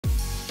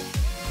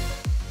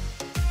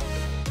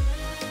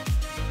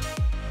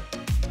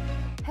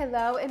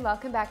Hello and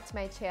welcome back to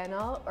my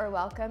channel, or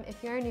welcome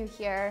if you're new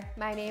here.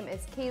 My name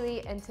is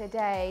Kaylee and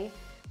today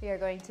we are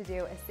going to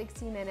do a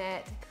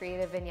 60-minute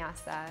creative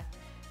vinyasa.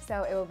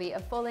 So it will be a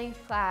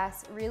full-length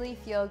class, really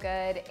feel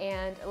good,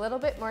 and a little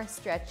bit more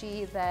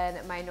stretchy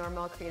than my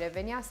normal creative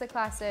vinyasa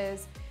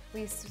classes.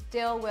 We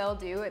still will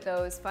do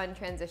those fun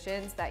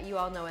transitions that you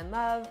all know and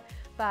love,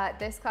 but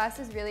this class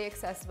is really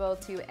accessible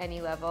to any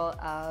level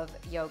of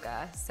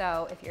yoga.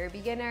 So if you're a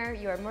beginner,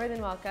 you are more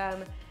than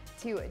welcome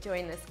to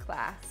join this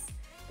class.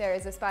 There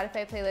is a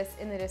Spotify playlist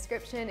in the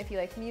description. If you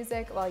like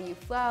music while you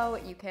flow,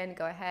 you can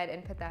go ahead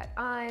and put that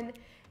on.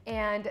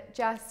 And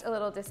just a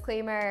little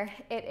disclaimer,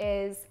 it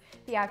is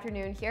the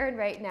afternoon here, and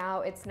right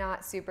now it's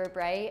not super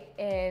bright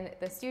in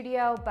the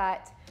studio,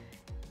 but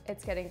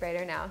it's getting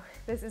brighter now.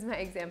 This is my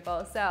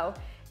example. So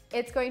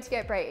it's going to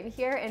get bright in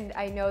here, and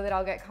I know that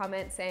I'll get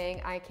comments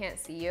saying I can't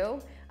see you,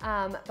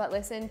 but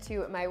listen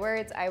to my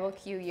words. I will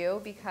cue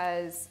you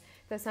because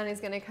the sun is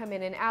going to come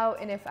in and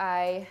out, and if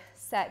I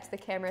set the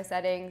camera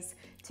settings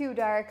too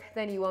dark,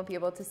 then you won't be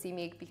able to see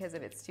me because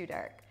if it's too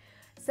dark.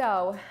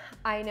 So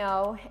I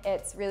know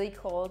it's really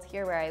cold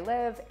here where I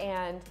live,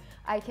 and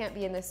I can't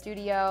be in the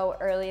studio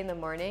early in the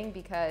morning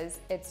because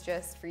it's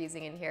just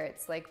freezing in here.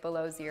 It's like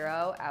below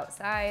zero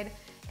outside,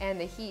 and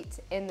the heat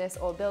in this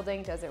old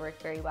building doesn't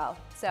work very well.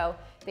 So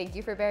thank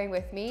you for bearing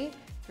with me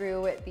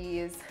through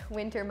these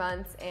winter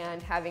months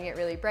and having it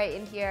really bright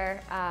in here.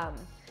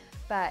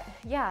 But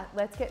yeah,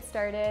 let's get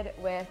started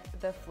with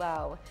the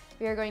flow.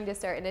 We are going to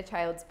start in a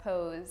child's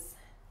pose.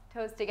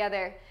 Toes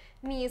together,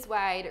 knees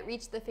wide,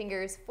 reach the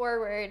fingers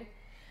forward,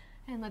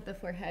 and let the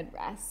forehead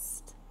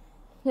rest.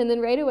 And then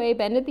right away,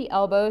 bend at the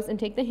elbows and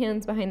take the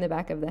hands behind the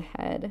back of the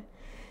head.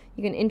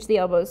 You can inch the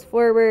elbows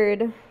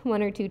forward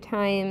 1 or 2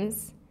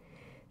 times,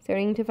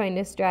 starting to find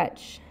a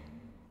stretch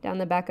down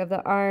the back of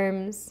the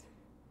arms,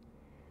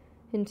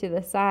 into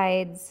the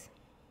sides.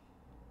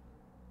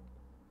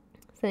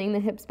 Sending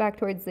the hips back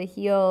towards the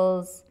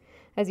heels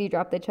as you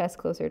drop the chest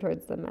closer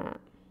towards the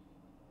mat.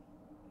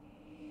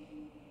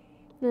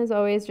 And as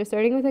always, just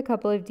starting with a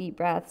couple of deep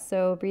breaths.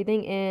 So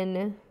breathing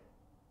in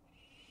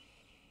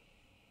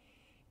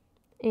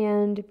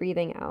and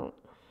breathing out.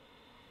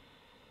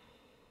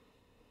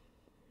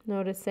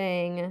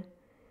 Noticing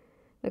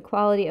the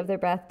quality of the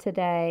breath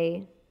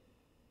today.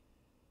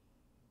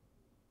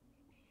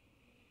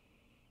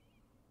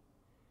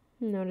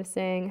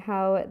 Noticing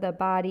how the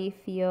body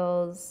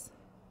feels.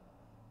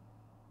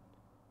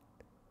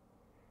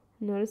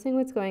 Noticing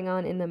what's going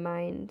on in the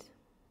mind.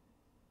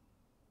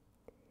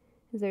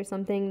 Is there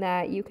something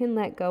that you can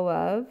let go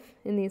of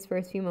in these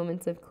first few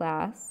moments of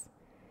class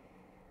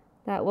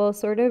that will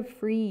sort of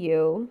free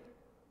you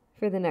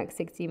for the next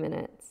 60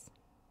 minutes?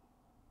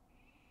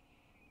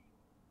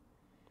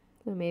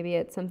 So maybe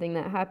it's something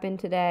that happened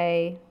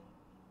today.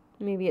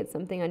 Maybe it's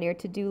something on your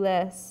to-do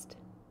list.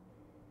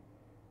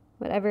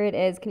 Whatever it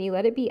is, can you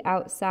let it be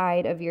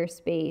outside of your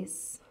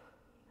space,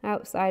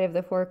 outside of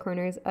the 4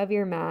 corners of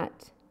your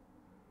mat?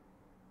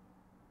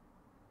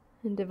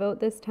 And devote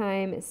this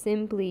time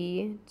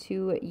simply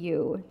to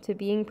you, to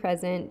being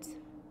present,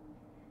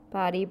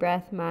 body,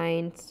 breath,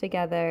 mind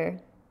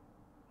together.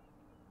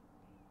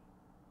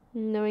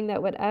 Knowing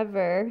that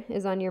whatever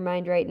is on your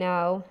mind right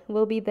now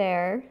will be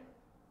there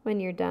when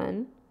you're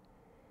done.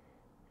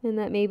 And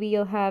that maybe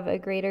you'll have a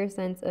greater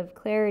sense of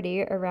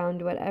clarity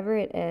around whatever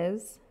it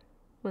is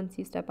once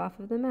you step off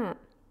of the mat.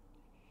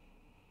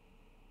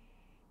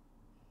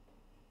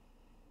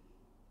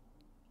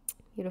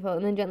 Beautiful.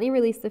 And then gently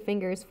release the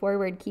fingers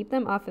forward. Keep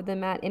them off of the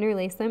mat,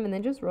 interlace them, and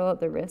then just roll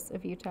out the wrists a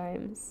few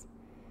times.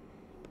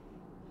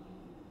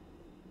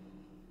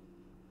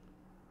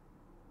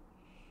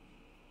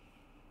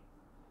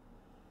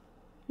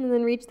 And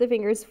then reach the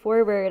fingers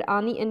forward.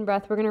 On the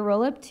in-breath, we're going to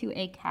roll up to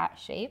a cat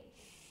shape.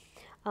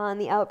 On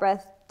the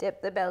out-breath,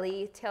 dip the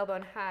belly,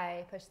 tailbone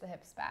high, push the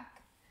hips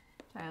back.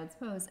 Child's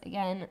pose.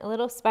 Again, a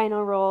little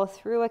spinal roll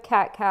through a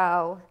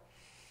cat-cow.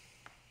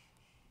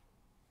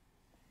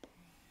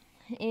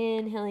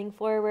 Inhaling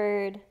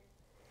forward,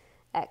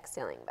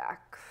 exhaling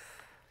back.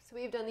 So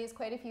we've done these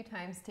quite a few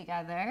times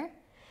together,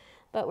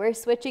 but we're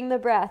switching the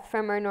breath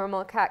from our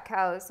normal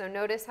cat-cow. So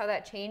notice how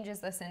that changes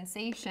the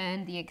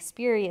sensation, the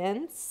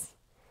experience.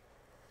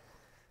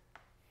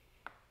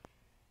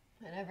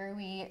 Whenever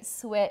we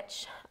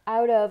switch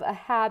out of a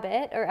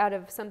habit or out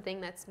of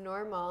something that's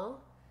normal,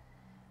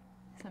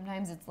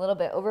 sometimes it's a little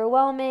bit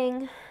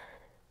overwhelming.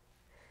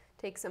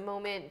 Takes a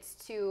moment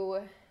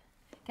to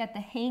get the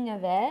hang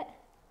of it.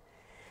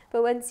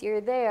 But once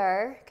you're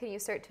there, can you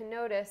start to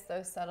notice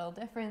those subtle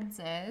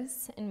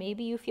differences? And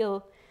maybe you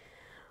feel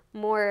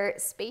more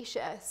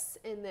spacious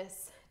in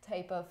this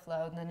type of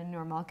flow than a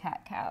normal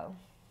cat-cow.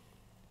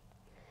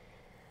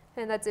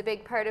 And that's a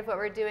big part of what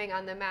we're doing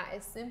on the mat,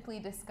 is simply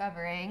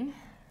discovering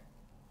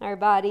our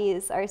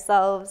bodies,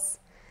 ourselves,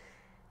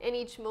 in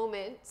each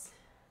moment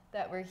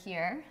that we're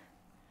here.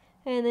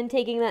 And then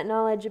taking that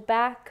knowledge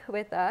back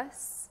with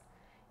us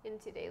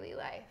into daily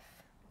life.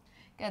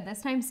 Good,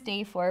 this time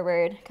stay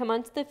forward. Come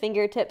onto the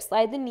fingertips,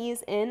 slide the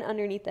knees in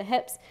underneath the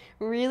hips.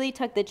 Really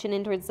tuck the chin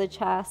in towards the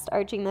chest,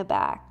 arching the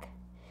back.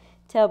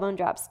 Tailbone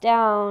drops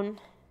down.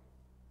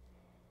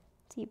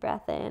 Deep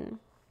breath in.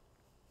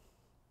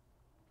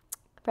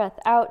 Breath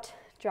out.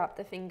 Drop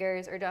the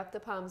fingers, or drop the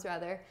palms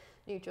rather,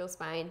 neutral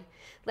spine.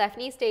 Left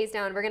knee stays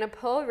down. We're going to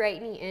pull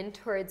right knee in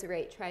towards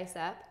right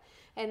tricep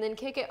and then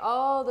kick it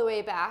all the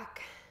way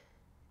back,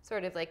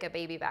 sort of like a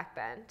baby back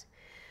bend.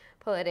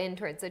 Pull it in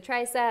towards the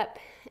tricep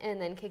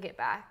and then kick it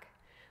back.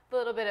 A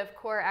little bit of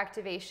core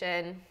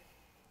activation,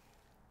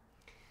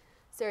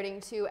 starting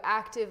to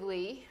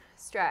actively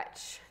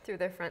stretch through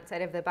the front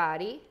side of the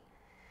body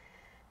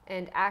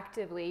and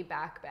actively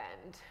back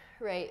bend,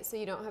 right? So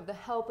you don't have the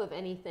help of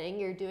anything.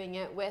 You're doing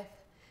it with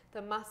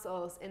the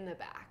muscles in the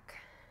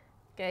back.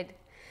 Good.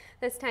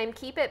 This time,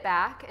 keep it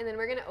back, and then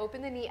we're gonna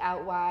open the knee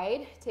out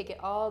wide, take it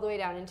all the way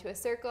down into a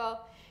circle,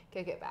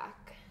 kick it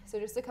back. So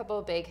just a couple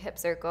of big hip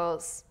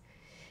circles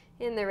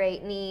in the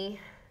right knee.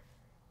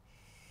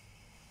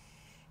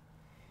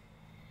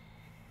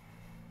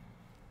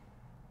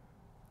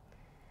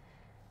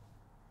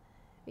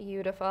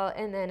 Beautiful,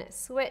 and then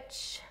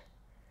switch.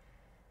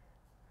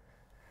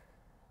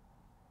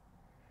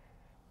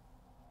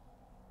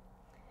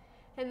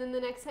 And then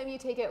the next time you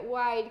take it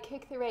wide,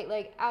 kick the right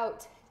leg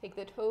out, take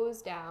the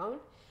toes down,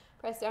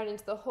 press down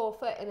into the whole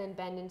foot, and then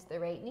bend into the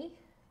right knee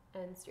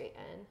and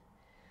straighten.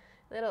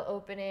 Little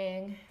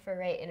opening for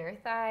right inner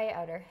thigh,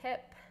 outer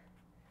hip.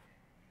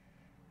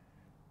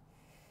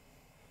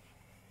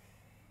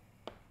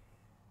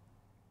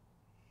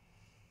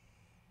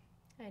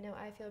 I know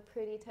I feel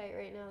pretty tight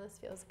right now. This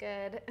feels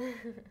good.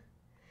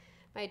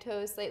 My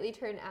toes slightly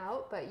turn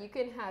out, but you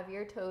can have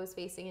your toes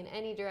facing in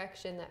any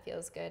direction that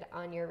feels good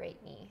on your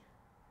right knee.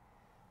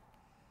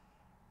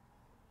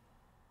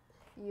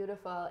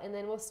 Beautiful. And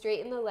then we'll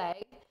straighten the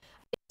leg.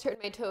 Turn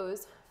my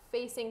toes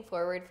facing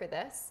forward for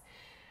this.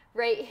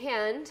 Right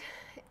hand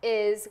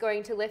is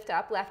going to lift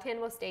up. Left hand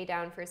will stay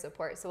down for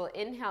support. So we'll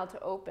inhale to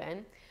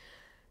open,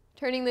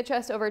 turning the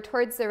chest over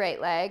towards the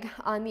right leg.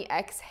 On the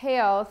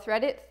exhale,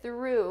 thread it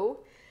through,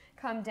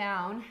 come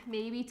down,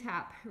 maybe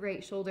tap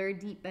right shoulder,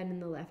 deep bend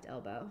in the left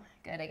elbow.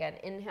 Good. Again,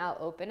 inhale,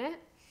 open it.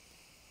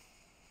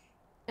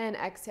 And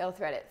exhale,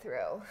 thread it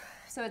through.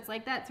 So it's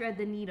like that thread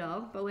the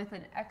needle, but with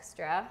an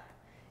extra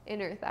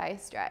inner thigh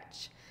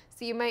stretch.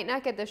 So you might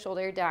not get the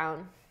shoulder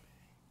down,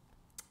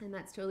 and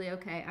that's totally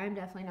okay. I'm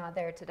definitely not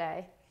there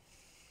today,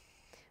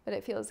 but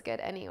it feels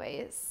good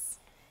anyways.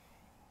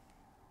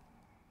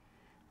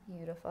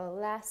 Beautiful.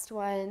 Last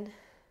one.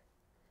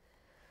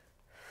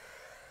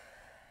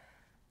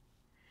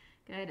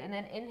 Good. And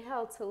then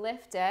inhale to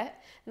lift it,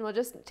 and we'll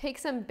just take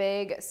some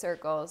big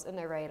circles in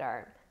the right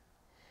arm.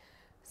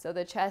 So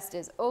the chest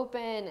is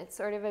open. It's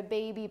sort of a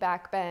baby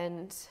back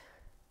bend.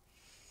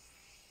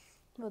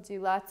 We'll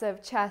do lots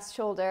of chest,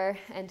 shoulder,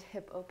 and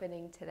hip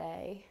opening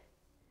today.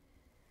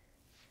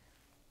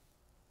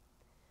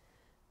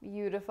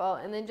 Beautiful.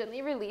 And then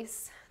gently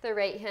release the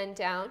right hand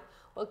down.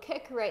 We'll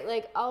kick right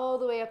leg all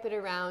the way up and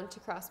around to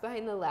cross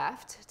behind the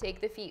left.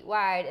 Take the feet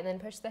wide and then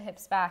push the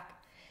hips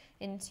back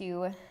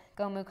into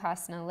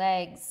Gomukhasana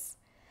legs.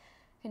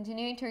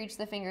 Continuing to reach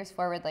the fingers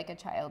forward like a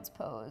child's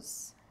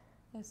pose.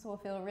 This will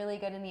feel really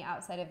good in the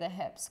outside of the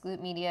hips,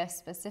 glute medius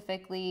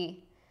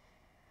specifically.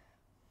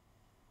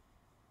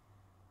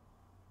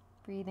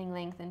 Breathing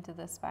length into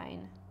the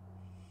spine.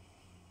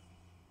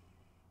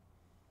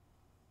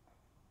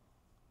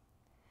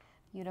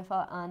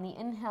 Beautiful. On the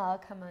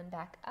inhale, come on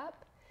back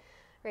up.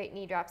 Right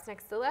knee drops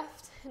next to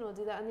left, and we'll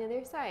do that on the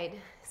other side.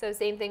 So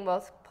same thing,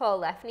 both pull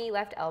left knee,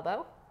 left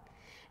elbow,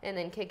 and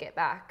then kick it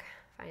back.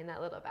 Find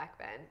that little back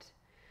bend.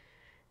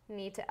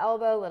 Knee to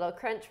elbow, little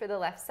crunch for the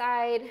left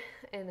side,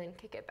 and then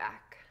kick it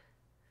back.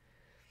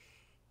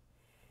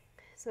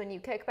 So when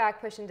you kick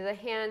back, push into the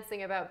hands,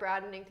 think about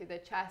broadening through the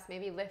chest,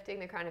 maybe lifting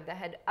the crown of the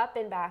head up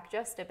and back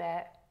just a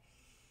bit.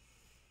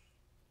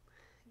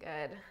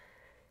 Good.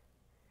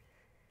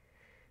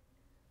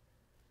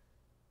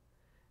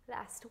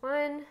 Last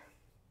one.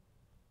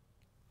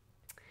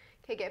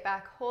 Kick it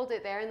back, hold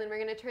it there, and then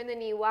we're going to turn the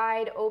knee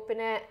wide, open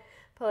it,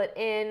 pull it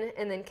in,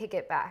 and then kick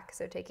it back.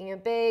 So taking a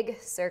big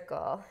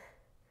circle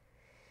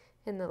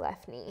in the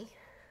left knee.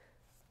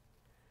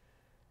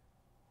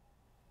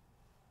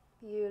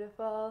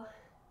 Beautiful.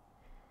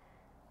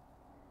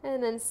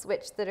 And then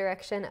switch the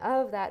direction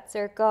of that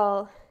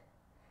circle.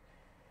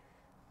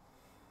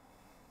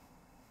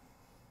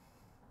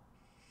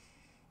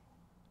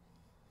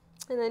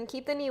 And then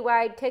keep the knee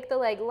wide, kick the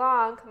leg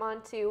long, come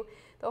onto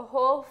the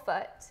whole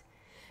foot.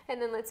 And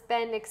then let's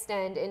bend,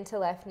 extend into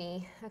left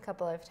knee a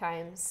couple of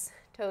times.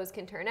 Toes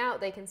can turn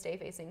out, they can stay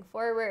facing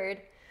forward.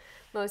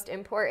 Most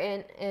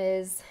important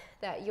is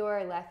that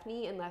your left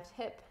knee and left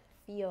hip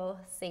feel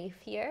safe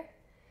here.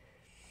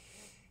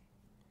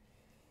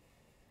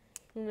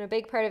 And a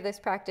big part of this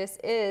practice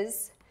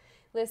is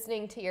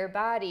listening to your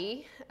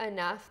body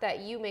enough that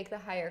you make the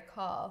higher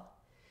call.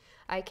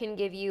 I can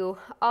give you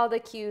all the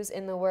cues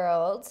in the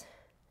world,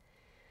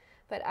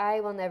 but I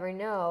will never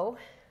know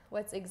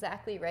what's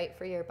exactly right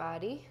for your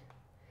body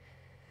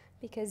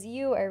because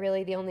you are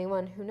really the only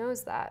one who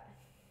knows that.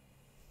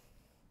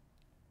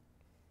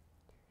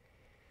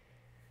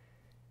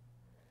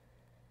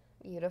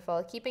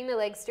 Beautiful. Keeping the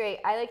legs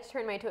straight. I like to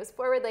turn my toes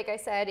forward, like I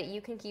said. You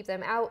can keep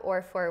them out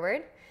or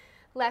forward.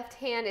 Left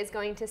hand is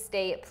going to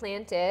stay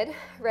planted.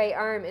 Right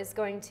arm is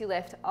going to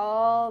lift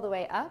all the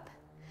way up.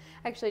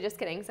 Actually, just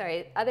kidding,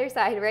 sorry. Other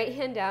side, right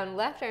hand down,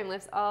 left arm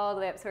lifts all the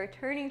way up. So we're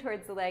turning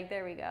towards the leg,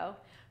 there we go.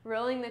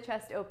 Rolling the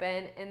chest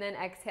open, and then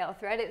exhale,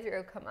 thread it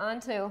through. Come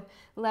onto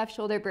left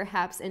shoulder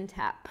perhaps and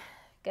tap.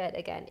 Good,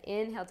 again,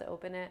 inhale to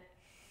open it.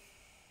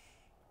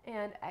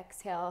 And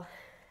exhale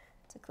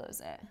to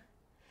close it.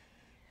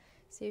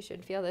 So you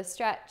should feel the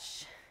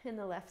stretch in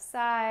the left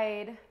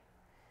side,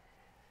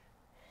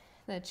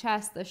 the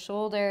chest, the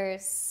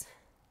shoulders,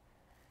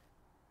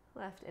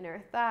 left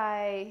inner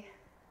thigh.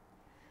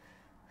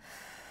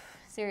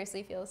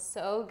 Seriously feels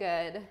so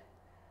good.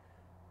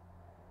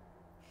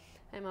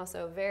 I'm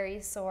also very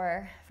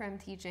sore from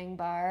teaching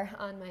bar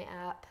on my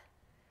app.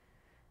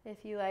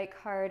 If you like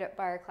hard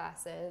bar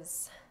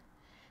classes,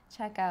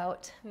 check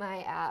out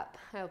my app.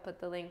 I'll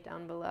put the link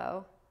down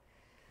below.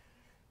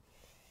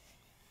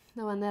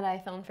 The one that I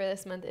filmed for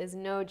this month is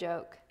no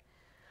joke.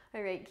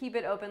 All right, keep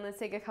it open. Let's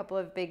take a couple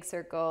of big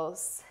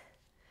circles.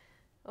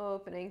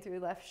 Opening through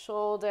left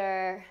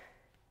shoulder.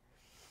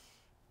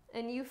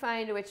 And you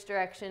find which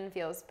direction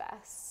feels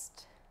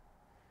best.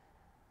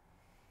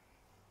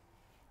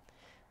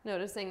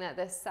 Noticing that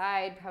this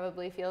side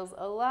probably feels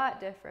a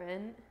lot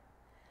different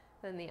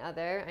than the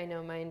other. I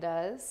know mine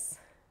does.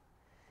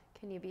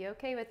 Can you be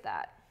okay with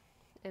that?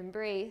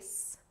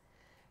 Embrace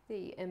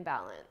the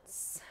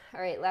imbalance.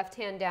 All right, left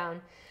hand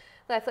down.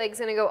 Left leg's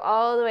gonna go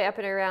all the way up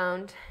and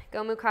around.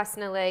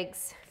 Gomukhasana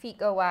legs, feet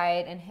go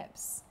wide and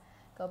hips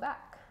go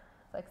back.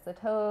 Flex the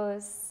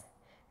toes,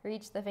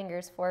 reach the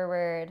fingers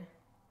forward.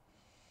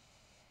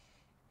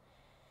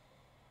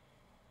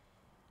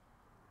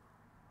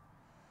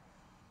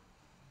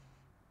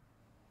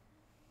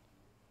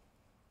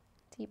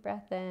 Deep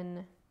breath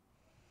in,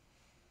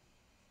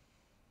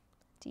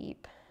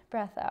 deep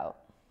breath out.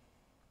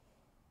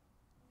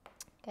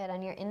 Good,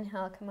 on your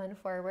inhale, come on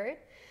forward.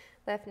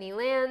 Left knee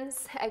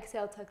lands,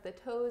 exhale, tuck the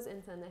toes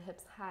and send the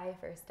hips high,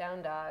 first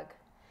down dog.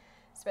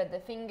 Spread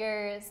the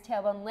fingers,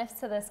 tailbone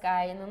lifts to the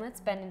sky, and then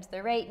let's bend into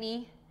the right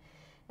knee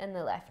and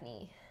the left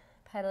knee.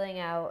 Pedaling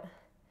out,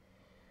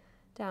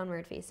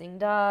 downward facing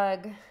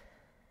dog.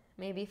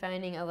 Maybe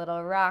finding a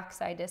little rock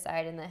side to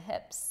side in the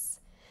hips,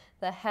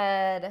 the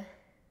head.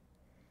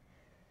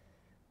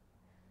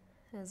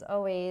 As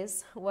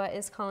always, what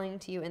is calling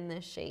to you in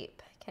this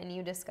shape? Can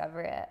you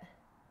discover it?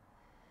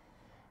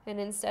 And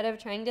instead of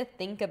trying to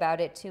think about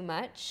it too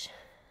much,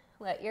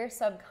 let your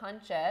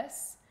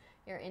subconscious,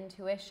 your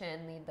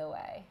intuition lead the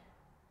way.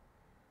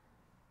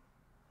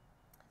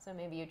 So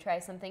maybe you try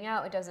something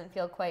out, it doesn't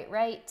feel quite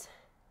right.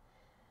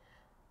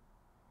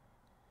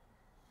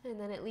 And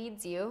then it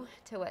leads you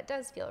to what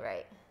does feel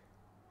right.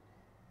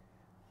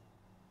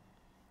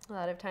 A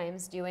lot of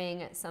times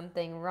doing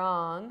something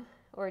wrong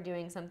or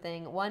doing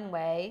something one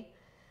way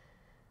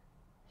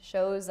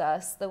shows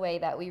us the way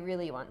that we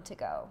really want to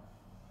go.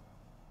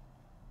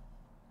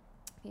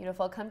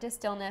 Beautiful. Come to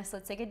stillness.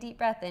 Let's take a deep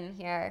breath in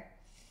here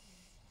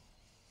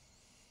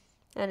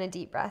and a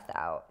deep breath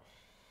out.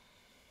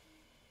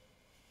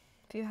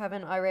 If you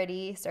haven't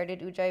already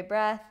started Ujjayi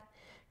breath,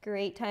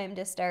 great time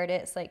to start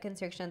it. Slight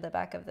constriction at the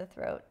back of the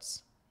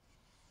throat.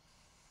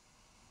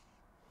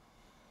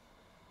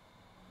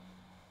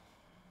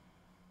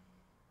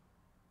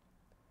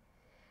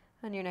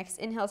 On your next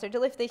inhale, start to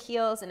lift the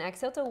heels and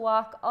exhale to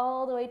walk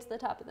all the way to the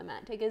top of the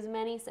mat. Take as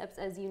many steps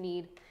as you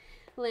need.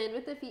 Land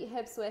with the feet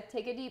hips width.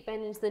 Take a deep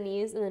bend into the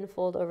knees and then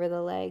fold over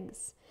the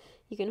legs.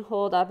 You can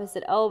hold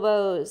opposite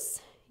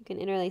elbows. You can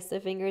interlace the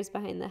fingers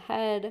behind the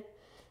head.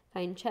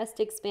 Find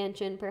chest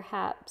expansion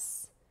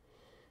perhaps.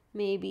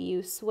 Maybe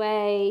you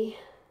sway.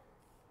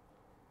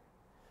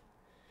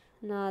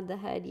 Nod the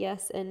head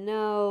yes and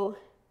no.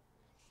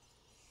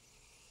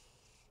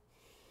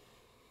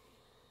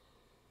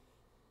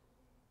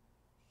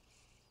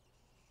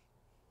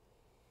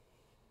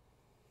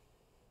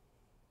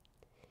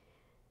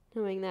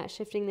 Knowing that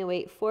shifting the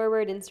weight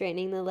forward and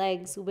straightening the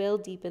legs will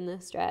deepen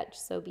the stretch,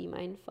 so be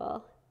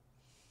mindful.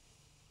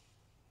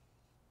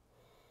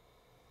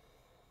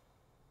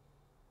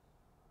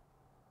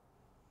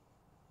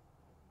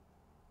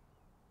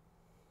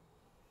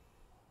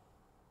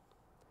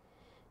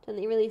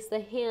 Gently release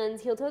the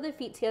hands, heel toe the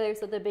feet together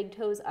so the big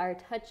toes are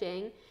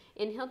touching.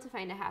 Inhale to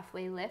find a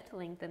halfway lift,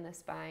 lengthen the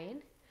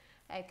spine.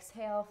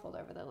 Exhale, fold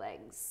over the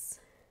legs.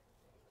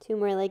 Two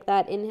more like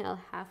that. Inhale,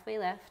 halfway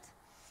lift.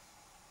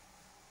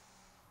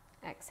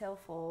 Exhale,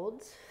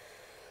 fold.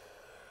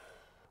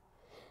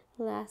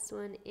 Last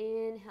one,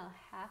 inhale,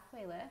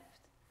 halfway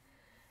lift.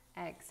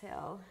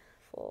 Exhale,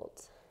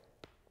 fold.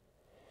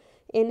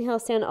 Inhale,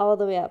 stand all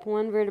the way up,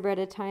 one vertebra at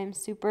a time,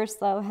 super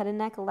slow, head and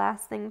neck,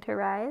 last thing to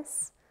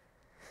rise.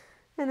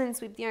 And then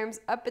sweep the arms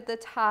up at the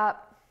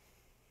top.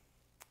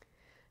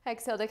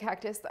 Exhale to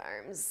cactus the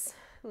arms,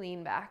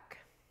 lean back.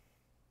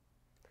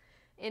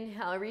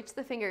 Inhale, reach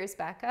the fingers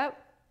back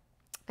up.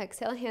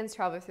 Exhale, hands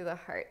travel through the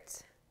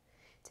heart.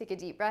 Take a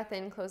deep breath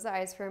in, close the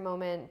eyes for a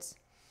moment.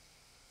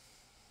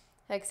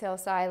 Exhale,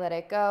 sigh, let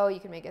it go. You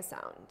can make a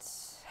sound.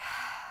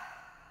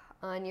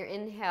 On your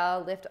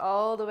inhale, lift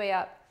all the way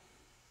up.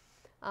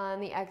 On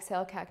the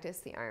exhale, cactus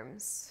the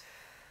arms.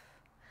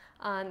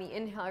 On the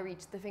inhale,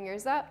 reach the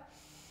fingers up.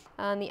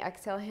 On the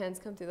exhale, hands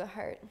come through the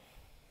heart.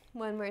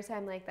 One more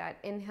time like that.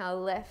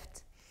 Inhale,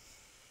 lift.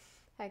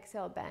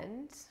 Exhale,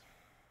 bend.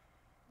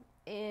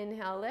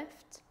 Inhale,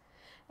 lift.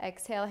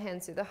 Exhale,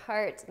 hands through the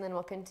heart, and then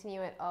we'll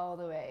continue it all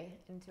the way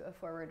into a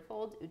forward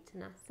fold,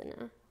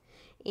 Uttanasana.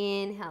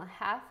 Inhale,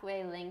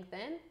 halfway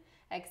lengthen.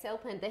 Exhale,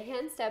 plant the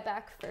hands, step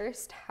back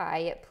first,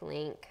 high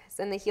plank.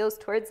 Send the heels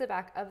towards the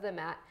back of the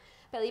mat.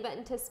 Belly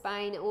button to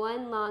spine,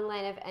 one long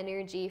line of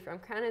energy from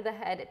crown of the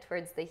head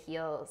towards the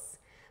heels.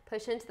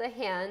 Push into the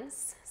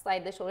hands,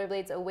 slide the shoulder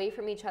blades away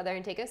from each other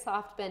and take a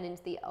soft bend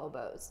into the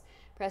elbows.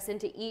 Press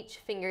into each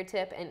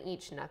fingertip and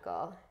each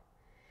knuckle.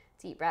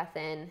 Deep breath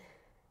in,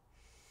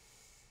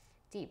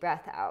 deep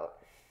breath out.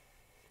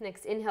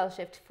 Next, inhale,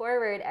 shift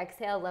forward,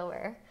 exhale,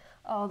 lower,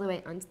 all the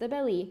way onto the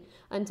belly.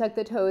 Untuck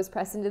the toes,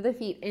 press into the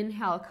feet,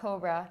 inhale,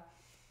 cobra.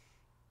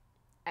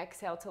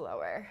 Exhale to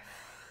lower.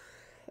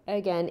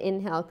 Again,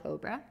 inhale,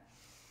 cobra.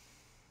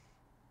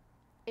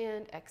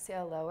 And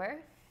exhale, lower.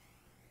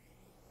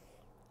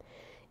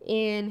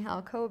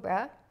 Inhale,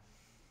 cobra.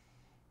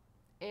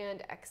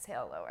 And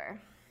exhale, lower.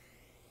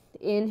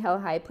 Inhale,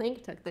 high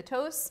plank, tuck the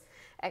toes.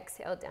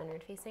 Exhale,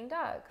 downward facing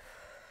dog.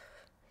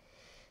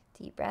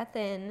 Deep breath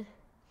in.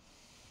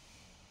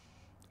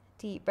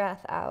 Deep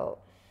breath out.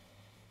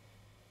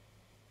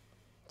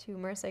 2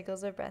 more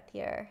cycles of breath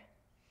here.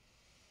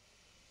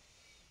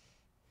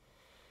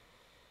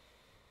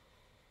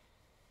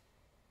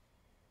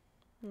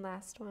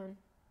 Last one.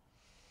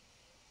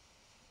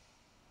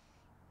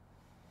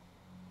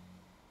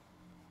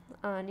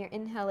 On your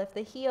inhale, lift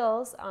the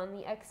heels. On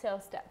the exhale,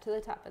 step to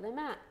the top of the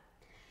mat.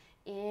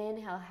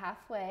 Inhale,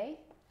 halfway.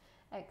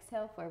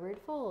 Exhale, forward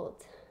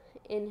fold.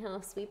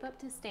 Inhale, sweep up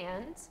to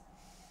stand.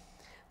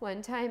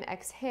 One time,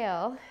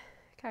 exhale,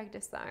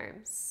 cactus the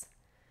arms.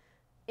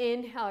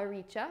 Inhale,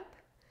 reach up.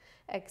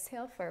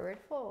 Exhale, forward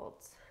fold.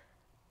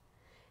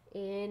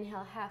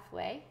 Inhale,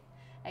 halfway.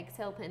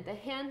 Exhale, plant the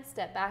hands,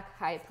 step back,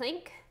 high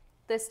plank.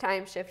 This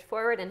time, shift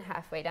forward and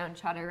halfway down,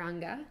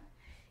 chaturanga.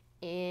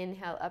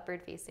 Inhale,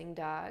 upward facing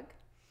dog.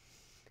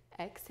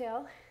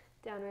 Exhale,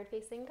 downward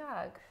facing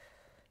dog.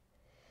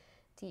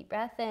 Deep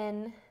breath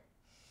in.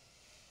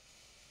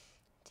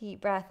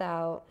 Deep breath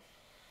out.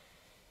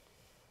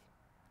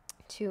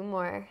 2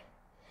 more.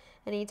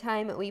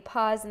 Anytime we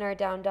pause in our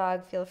down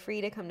dog, feel free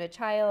to come to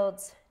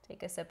child's,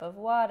 take a sip of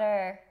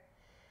water,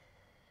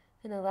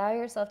 and allow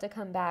yourself to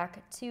come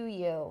back to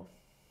you.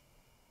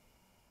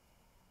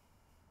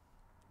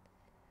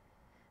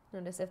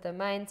 Notice if the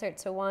mind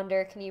starts to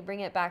wander, can you bring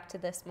it back to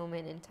this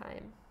moment in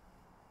time?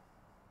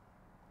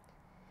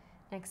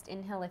 Next,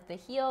 inhale, lift the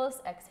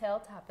heels. Exhale,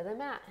 top of the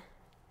mat.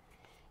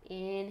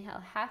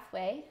 Inhale,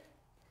 halfway.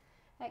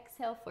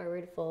 Exhale,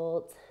 forward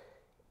fold.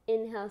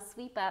 Inhale,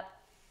 sweep up.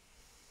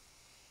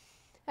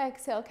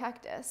 Exhale,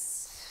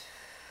 cactus.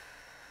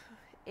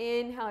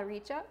 Inhale,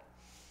 reach up.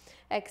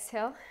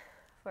 Exhale,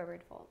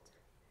 forward fold.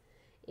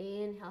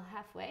 Inhale,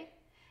 halfway.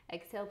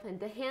 Exhale,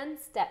 plant the hands,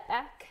 step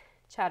back,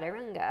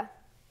 chaturanga.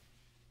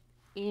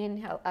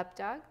 Inhale, up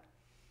dog.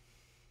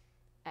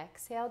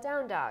 Exhale,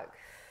 down dog.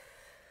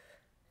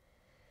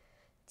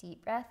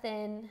 Deep breath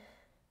in.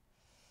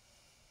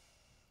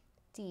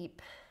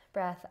 Deep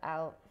breath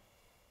out.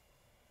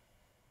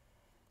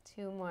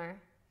 2 more.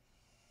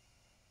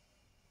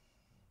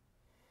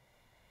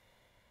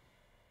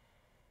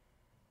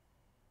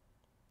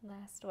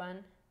 Last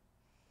one.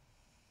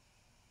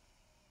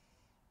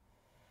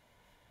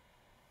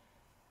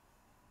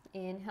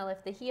 Inhale,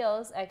 lift the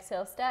heels.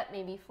 Exhale, step,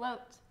 maybe float.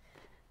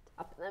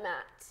 Top of the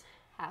mat,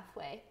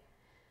 halfway.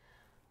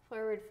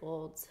 Forward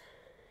folds.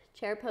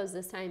 Chair pose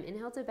this time.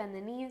 Inhale to bend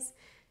the knees.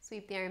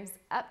 Sweep the arms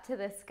up to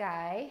the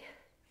sky.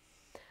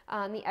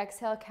 On the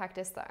exhale,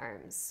 cactus the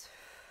arms.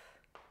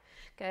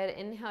 Good.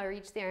 Inhale,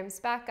 reach the arms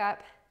back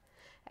up.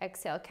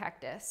 Exhale,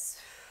 cactus.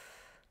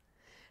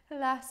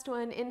 Last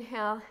one.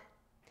 Inhale.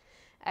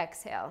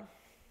 Exhale.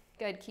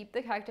 Good. Keep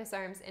the cactus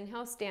arms.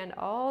 Inhale, stand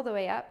all the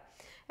way up.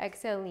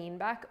 Exhale, lean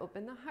back,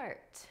 open the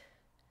heart.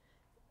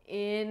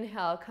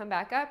 Inhale, come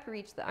back up,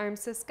 reach the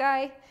arms to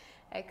sky.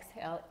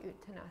 Exhale,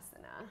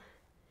 Uttanasana.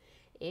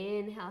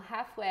 Inhale,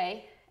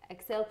 halfway.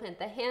 Exhale, plant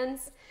the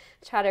hands.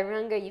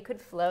 Chaturanga, you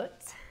could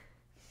float.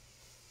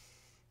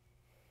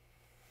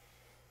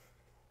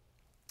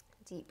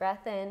 Deep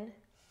breath in.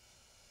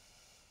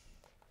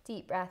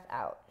 Deep breath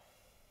out.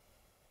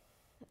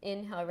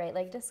 Inhale, right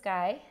leg to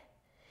sky.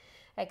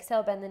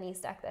 Exhale, bend the knee,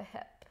 stack the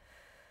hip.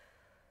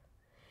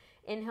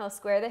 Inhale,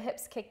 square the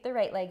hips, kick the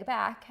right leg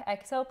back.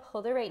 Exhale,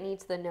 pull the right knee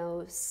to the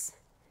nose.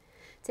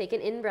 Take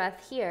an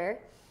in-breath here.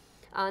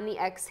 On the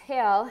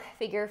exhale,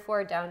 figure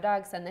 4 down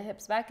dog. Send the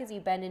hips back as you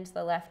bend into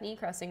the left knee,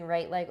 crossing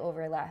right leg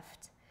over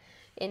left.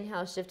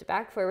 Inhale, shift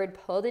back forward,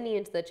 pull the knee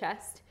into the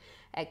chest.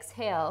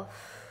 Exhale,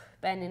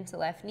 bend into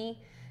left knee,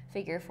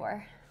 figure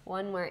 4.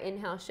 One more,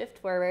 inhale, shift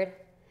forward.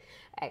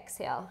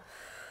 Exhale.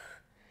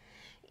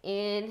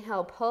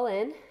 Inhale, pull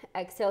in.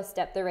 Exhale,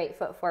 step the right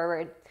foot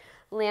forward.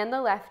 Land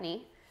the left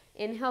knee.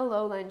 Inhale,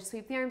 low lunge.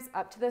 Sweep the arms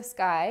up to the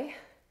sky.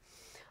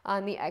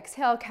 On the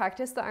exhale,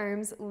 cactus the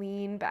arms,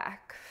 lean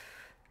back.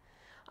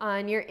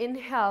 On your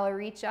inhale,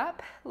 reach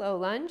up, low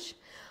lunge.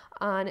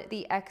 On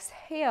the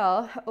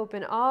exhale,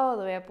 open all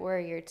the way up,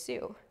 warrior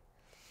two.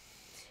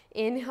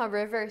 Inhale,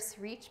 reverse,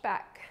 reach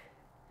back.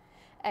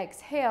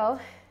 Exhale,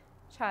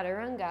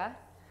 chaturanga.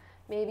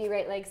 Maybe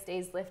right leg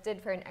stays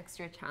lifted for an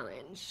extra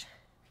challenge.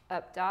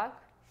 Up dog,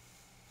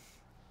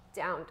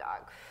 down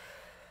dog.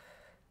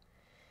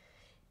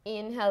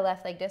 Inhale,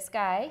 left leg to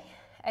sky.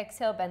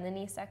 Exhale, bend the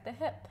knee, stack the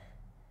hip.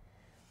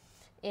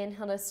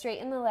 Inhale to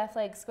straighten the left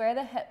leg, square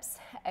the hips.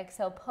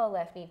 Exhale, pull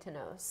left knee to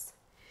nose.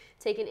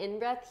 Take an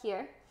in-breath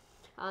here.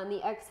 On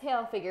the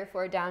exhale, figure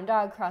four, down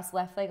dog, cross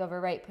left leg over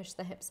right, push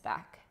the hips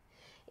back.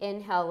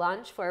 Inhale,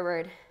 launch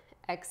forward.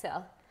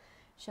 Exhale,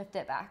 shift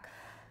it back.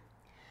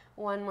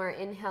 One more,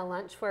 inhale,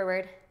 launch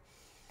forward.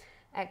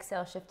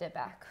 Exhale, shift it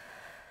back.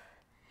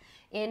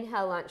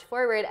 Inhale, launch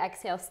forward.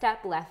 Exhale,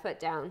 step, left foot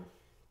down.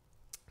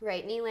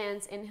 Right knee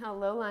lands, inhale,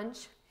 low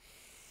lunge.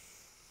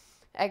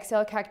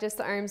 Exhale, cactus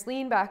the arms,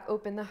 lean back,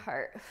 open the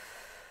heart.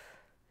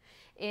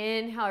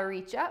 Inhale,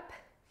 reach up.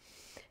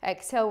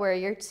 Exhale,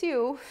 warrior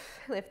two,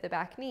 lift the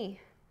back knee.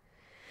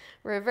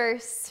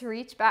 Reverse,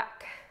 reach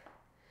back.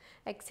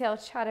 Exhale,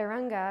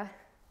 chaturanga.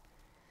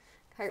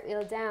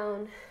 Cartwheel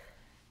down,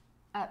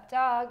 up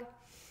dog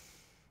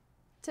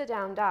to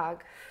down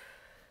dog.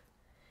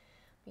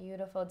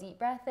 Beautiful, deep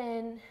breath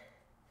in,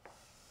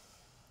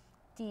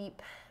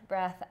 deep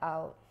breath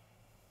out.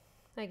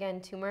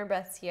 Again, 2 more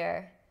breaths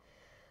here.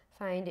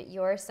 Find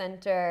your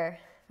center,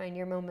 find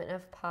your moment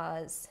of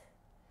pause.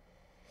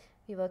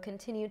 We will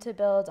continue to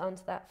build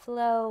onto that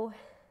flow.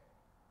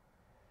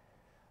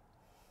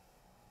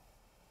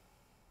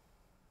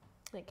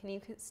 Can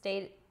you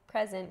stay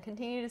present,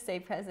 continue to stay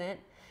present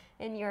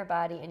in your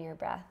body and your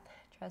breath.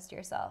 Trust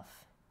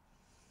yourself.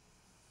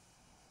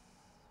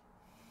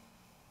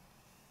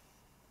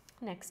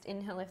 Next,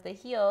 inhale, lift the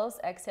heels.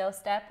 Exhale,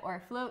 step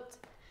or float.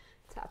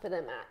 Top of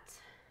the mat.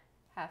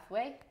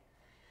 Halfway.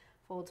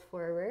 Fold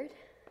forward.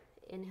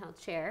 Inhale,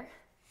 chair.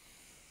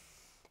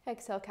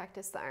 Exhale,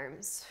 cactus the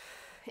arms.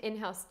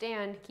 Inhale,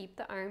 stand, keep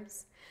the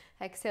arms.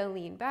 Exhale,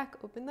 lean back,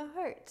 open the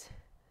heart.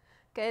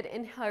 Good,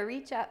 inhale,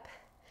 reach up.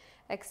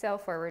 Exhale,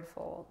 forward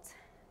fold.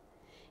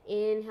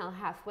 Inhale,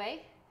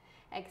 halfway.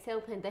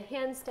 Exhale, plant the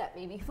hand, step,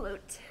 maybe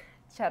float.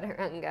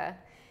 Chaturanga.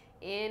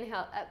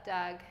 Inhale, up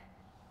dog.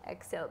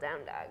 Exhale, down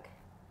dog.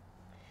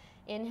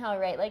 Inhale,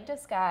 right leg to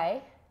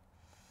sky.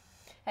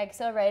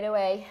 Exhale, right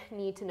away,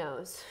 knee to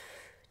nose.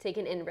 Take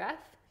an in-breath.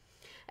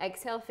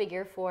 Exhale,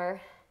 figure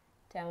four,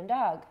 down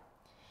dog.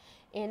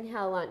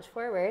 Inhale, lunge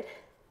forward.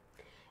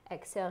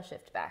 Exhale,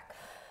 shift back.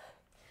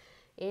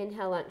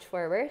 Inhale, lunge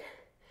forward.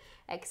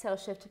 Exhale,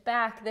 shift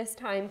back. This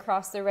time,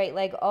 cross the right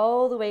leg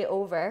all the way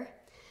over.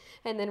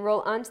 And then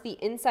roll onto the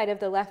inside of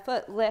the left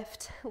foot.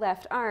 Lift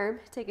left arm.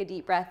 Take a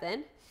deep breath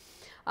in.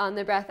 On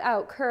the breath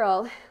out,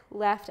 curl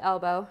left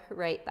elbow,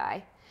 right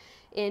thigh.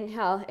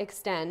 Inhale,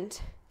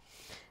 extend.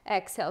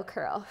 Exhale,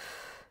 curl.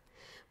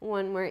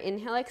 One more.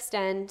 Inhale,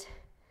 extend.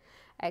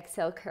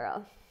 Exhale,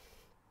 curl.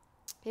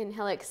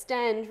 Inhale,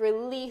 extend,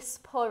 release,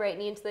 pull right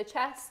knee into the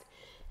chest,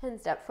 and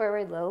step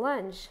forward, low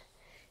lunge.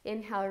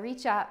 Inhale,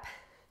 reach up.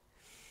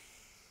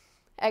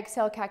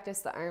 Exhale, cactus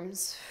the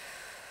arms.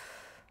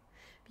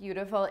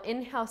 Beautiful.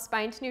 Inhale,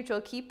 spine to neutral,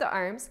 keep the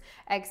arms.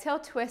 Exhale,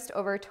 twist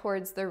over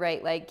towards the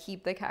right leg,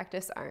 keep the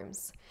cactus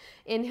arms.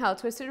 Inhale,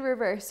 twisted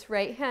reverse,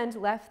 right hand,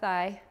 left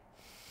thigh.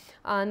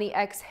 On the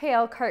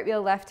exhale,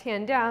 cartwheel, left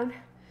hand down.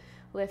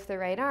 Lift the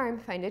right arm,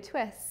 find a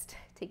twist.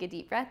 Take a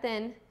deep breath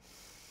in.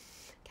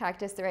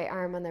 Cactus the right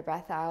arm on the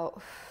breath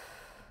out.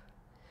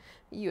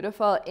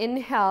 Beautiful.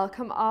 Inhale,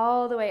 come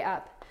all the way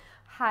up.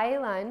 High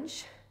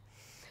lunge.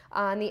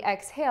 On the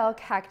exhale,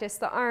 cactus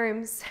the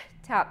arms,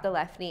 tap the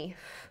left knee.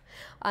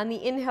 On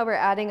the inhale, we're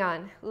adding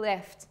on.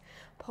 Lift,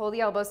 pull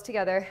the elbows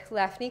together.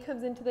 Left knee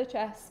comes into the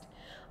chest.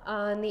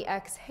 On the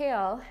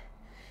exhale,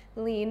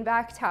 lean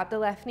back, tap the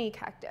left knee,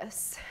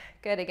 cactus.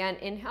 Good, again,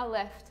 inhale,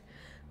 lift.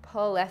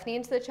 Pull left knee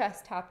into the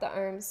chest, tap the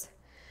arms.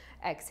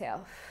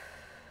 Exhale.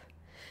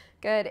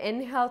 Good,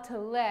 inhale to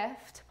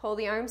lift. Pull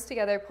the arms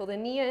together, pull the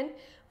knee in.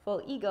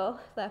 Full eagle,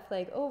 left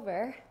leg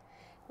over,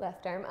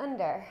 left arm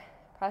under.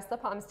 Press the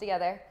palms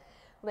together.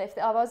 Lift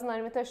the elbows in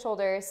line with the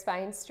shoulders,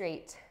 spine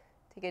straight.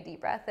 Take a deep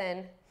breath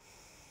in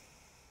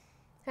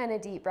and a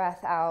deep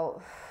breath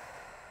out.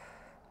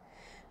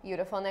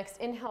 Beautiful. Next,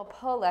 inhale,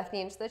 pull left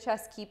knee into the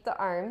chest, keep the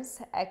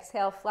arms.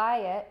 Exhale, fly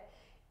it.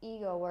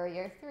 Eagle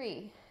warrior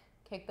three.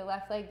 Kick the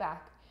left leg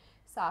back.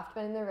 Soft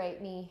bend the right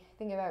knee.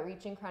 Think about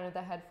reaching crown of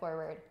the head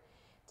forward.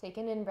 Take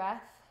an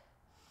in-breath.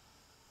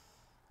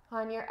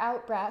 On your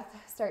out-breath,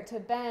 start to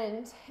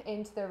bend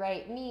into the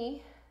right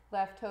knee.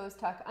 Left toes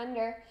tuck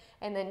under,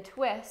 and then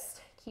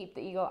twist. Keep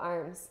the eagle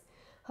arms.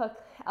 Hook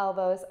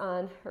elbows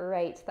on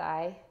right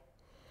thigh.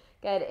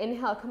 Good.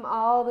 Inhale, come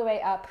all the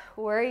way up.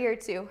 Warrior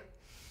two.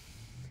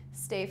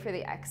 Stay for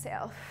the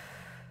exhale.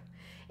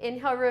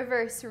 Inhale,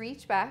 reverse,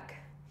 reach back.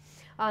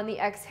 On the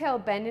exhale,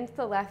 bend into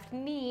the left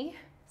knee,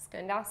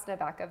 Skandasana,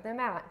 back of the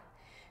mat.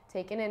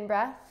 Take an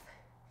in-breath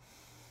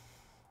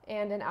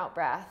and an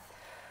out-breath.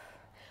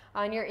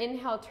 On your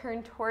inhale,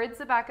 turn towards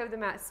the back of the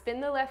mat, spin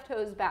the left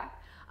toes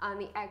back. On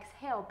the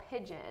exhale,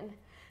 pigeon,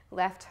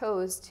 left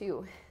toes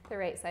to the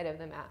right side of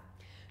the mat.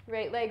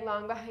 Right leg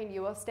long behind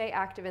you will stay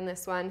active in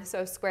this one.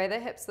 So square the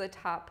hips to the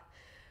top,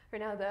 or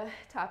now the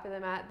top of the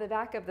mat, the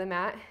back of the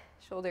mat,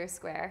 shoulders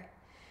square.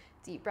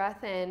 Deep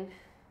breath in,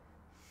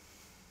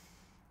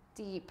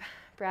 deep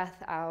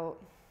breath out.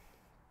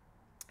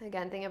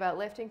 Again, think about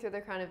lifting through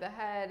the crown of the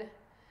head,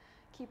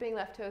 keeping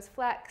left toes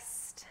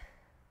flexed.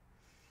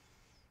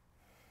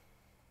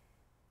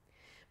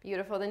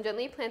 Beautiful. Then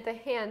gently plant the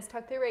hands,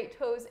 tuck the right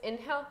toes.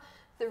 Inhale,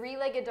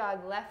 three-legged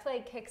dog, left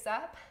leg kicks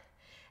up.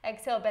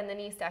 Exhale, bend the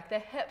knee, stack the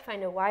hip,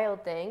 find a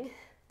wild thing.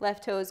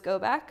 Left toes go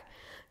back,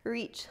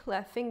 reach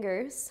left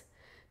fingers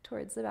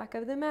towards the back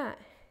of the mat.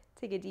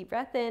 Take a deep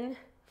breath in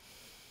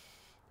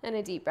and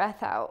a deep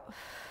breath out.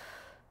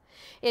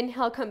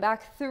 Inhale, come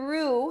back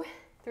through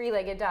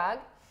three-legged dog.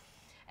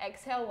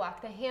 Exhale,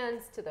 walk the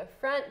hands to the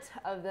front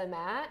of the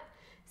mat,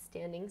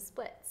 standing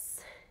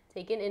splits.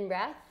 Take an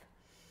in-breath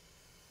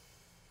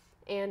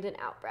and an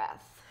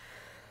out-breath.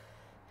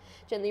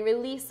 Gently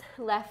release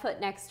left foot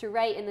next to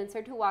right, and then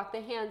start to walk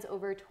the hands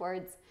over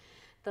towards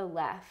the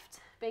left.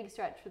 Big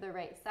stretch for the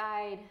right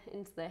side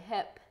into the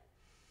hip.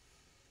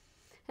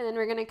 And then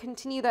we're going to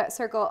continue that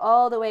circle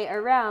all the way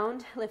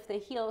around. Lift the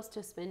heels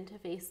to spin to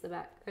face the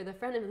back or the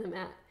front of the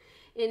mat.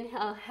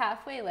 Inhale,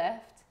 halfway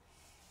lift.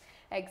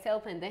 Exhale,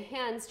 plant the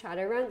hands,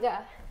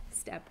 chaturanga,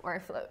 step or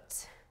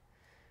float.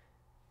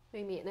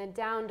 We meet in a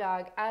down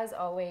dog as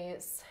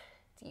always.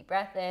 Deep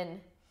breath in.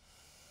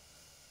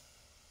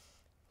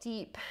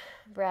 Deep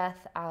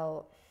breath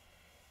out.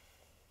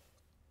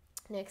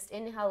 Next,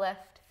 inhale,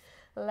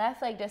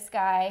 left leg to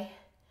sky.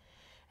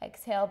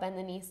 Exhale, bend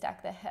the knee,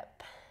 stack the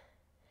hip.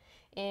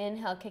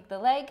 Inhale, kick the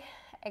leg.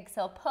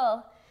 Exhale,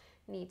 pull,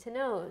 knee to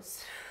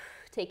nose.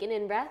 Take an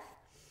in-breath.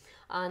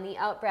 On the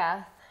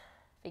out-breath,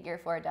 figure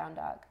four, down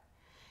dog.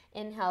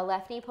 Inhale,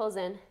 left knee pulls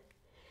in.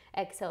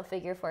 Exhale,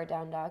 figure four,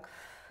 down dog.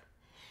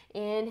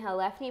 Inhale,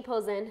 left knee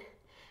pulls in.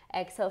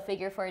 Exhale,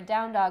 figure four,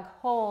 down dog,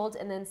 hold,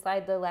 and then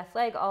slide the left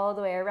leg all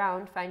the way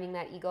around, finding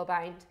that eagle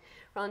bind.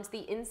 Roll onto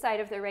the inside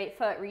of the right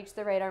foot, reach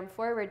the right arm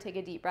forward, take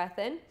a deep breath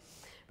in.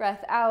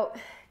 Breath out,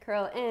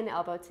 curl in,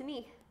 elbow to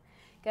knee.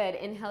 Good,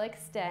 inhale,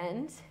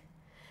 extend.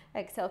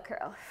 Exhale,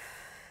 curl.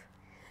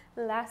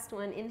 Last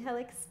one, inhale,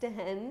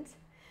 extend.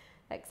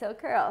 Exhale,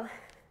 curl.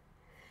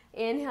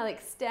 Inhale,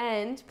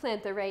 extend,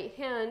 plant the right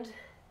hand.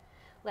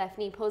 Left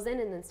knee pulls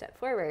in and then step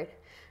forward.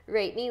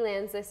 Right knee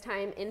lands this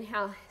time.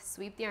 Inhale,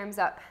 sweep the arms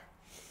up.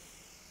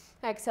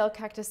 Exhale,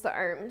 cactus the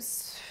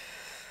arms.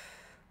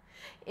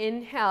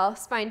 Inhale,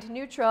 spine to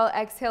neutral.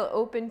 Exhale,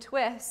 open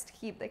twist.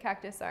 Keep the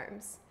cactus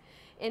arms.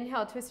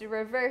 Inhale, twisted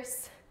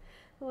reverse.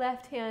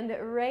 Left hand,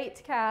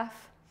 right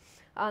calf.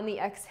 On the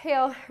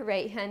exhale,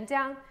 right hand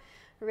down.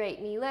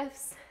 Right knee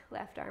lifts.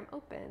 Left arm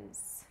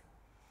opens.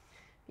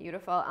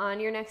 Beautiful.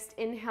 On your next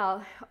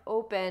inhale,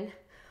 open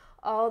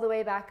all the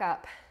way back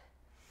up.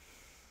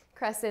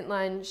 Crescent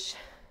lunge.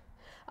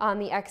 On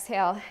the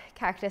exhale,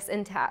 cactus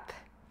and tap.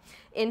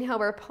 Inhale,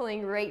 we're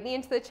pulling right knee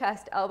into the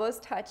chest, elbows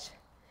touch.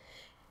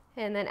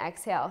 And then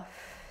exhale,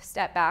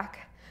 step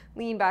back,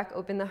 lean back,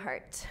 open the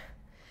heart.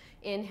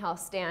 Inhale,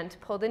 stand,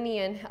 pull the knee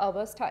in,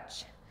 elbows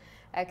touch.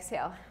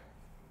 Exhale.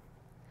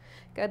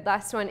 Good,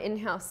 last one,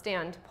 inhale,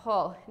 stand,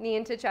 pull, knee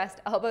into chest,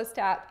 elbows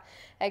tap.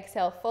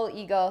 Exhale, full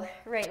eagle,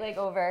 right leg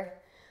over,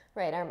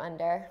 right arm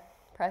under.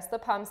 Press the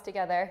palms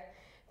together.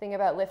 Think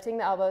about lifting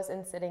the elbows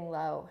and sitting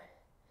low.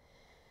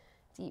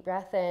 Deep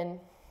breath in,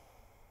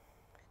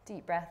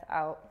 deep breath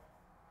out.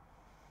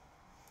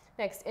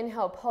 Next,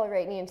 inhale, pull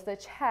right knee into the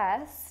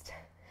chest.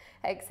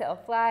 Exhale,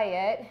 fly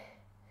it.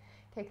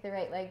 Kick the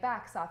right leg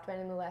back, soft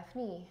bend in the left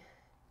knee.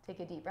 Take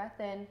a deep breath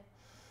in.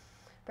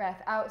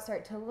 Breath out,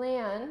 start to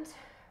land.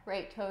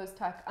 Right toes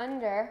tuck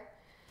under.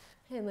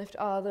 And lift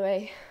all the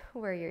way,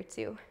 warrior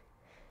two.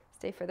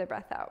 Stay for the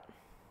breath out.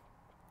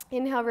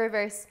 Inhale,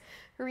 reverse,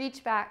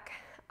 reach back.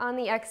 On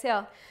the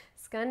exhale,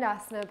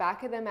 Skandasana,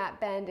 back of the mat,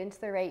 bend into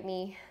the right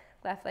knee.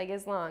 Left leg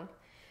is long.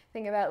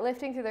 Think about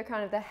lifting through the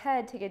crown of the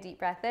head. Take a deep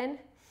breath in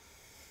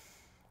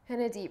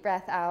and a deep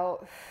breath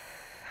out.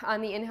 On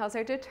the inhale,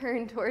 start to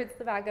turn towards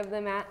the back of the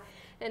mat.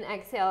 And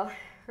exhale,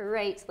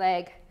 right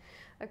leg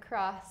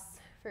across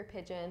for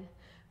pigeon.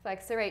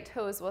 Flex the right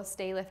toes, will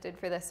stay lifted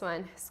for this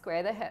one.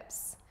 Square the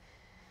hips.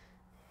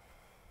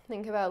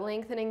 Think about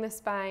lengthening the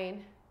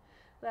spine.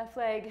 Left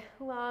leg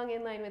long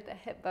in line with the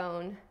hip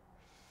bone.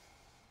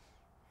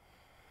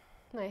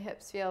 My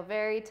hips feel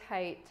very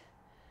tight,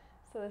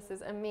 so this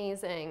is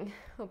amazing.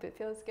 Hope it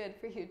feels good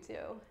for you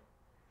too.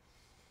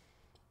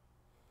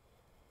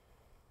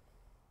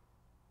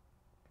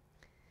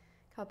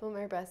 Couple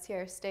more breaths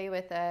here, stay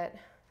with it.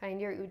 Find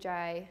your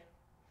ujjayi.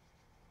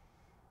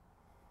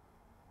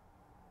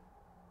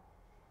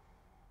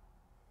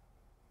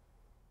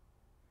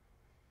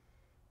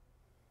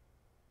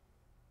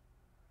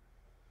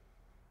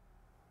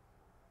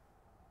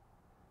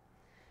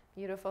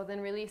 Beautiful. Then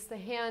release the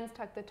hands,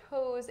 tuck the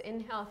toes,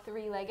 inhale,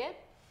 three-legged.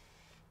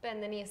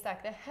 Bend the knees,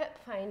 stack the hip,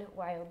 find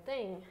wild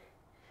thing.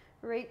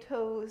 Right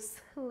toes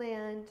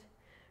land,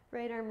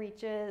 right arm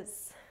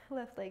reaches,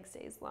 left leg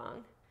stays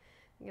long.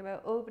 Think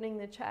about opening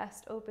the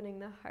chest, opening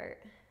the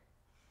heart.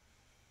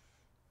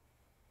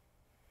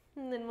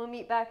 And then we'll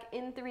meet back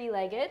in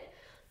three-legged.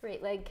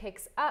 Right leg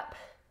kicks up,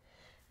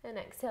 and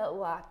exhale,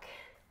 walk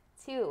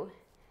to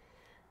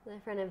the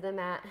front of the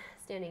mat,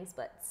 standing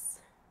splits.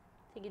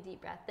 Take a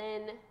deep breath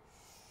in,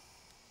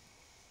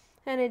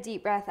 and a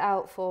deep breath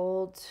out,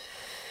 fold.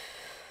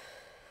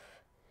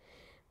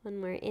 One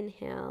more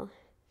inhale.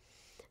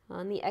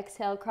 On the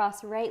exhale,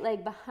 cross right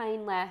leg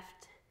behind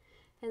left,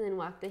 and then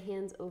walk the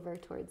hands over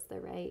towards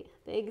the right.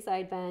 Big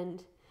side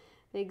bend,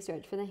 big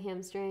stretch for the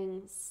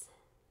hamstrings.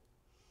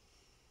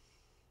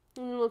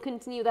 And we'll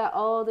continue that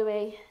all the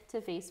way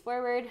to face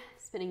forward,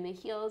 spinning the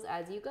heels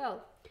as you go.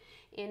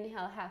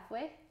 Inhale,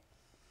 halfway.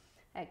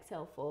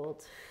 Exhale,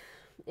 fold.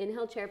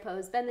 Inhale, chair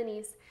pose, bend the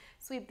knees,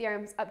 sweep the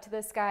arms up to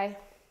the sky.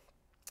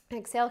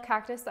 Exhale,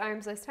 cactus the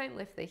arms this time,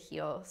 lift the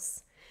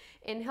heels.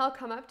 Inhale,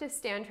 come up to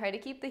stand, try to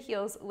keep the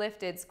heels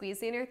lifted, squeeze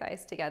the inner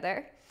thighs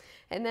together.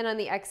 And then on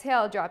the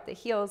exhale, drop the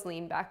heels,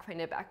 lean back,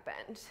 find a back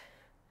bend.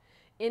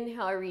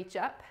 Inhale, reach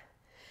up.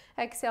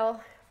 Exhale,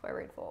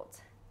 forward fold.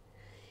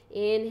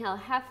 Inhale,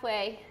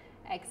 halfway.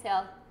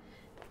 Exhale,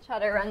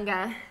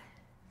 chaturanga.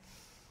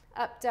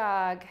 Up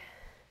dog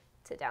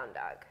to down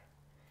dog.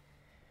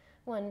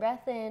 One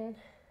breath in,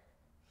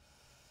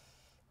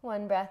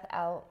 one breath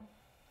out.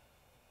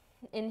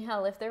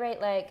 Inhale, lift the right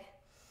leg.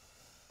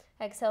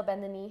 Exhale,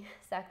 bend the knee,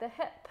 stack the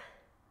hip.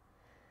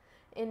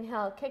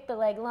 Inhale, kick the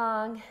leg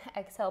long.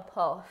 Exhale,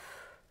 pull.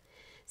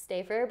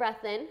 Stay for your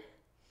breath in.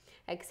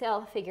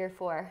 Exhale, figure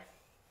four.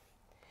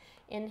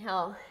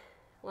 Inhale,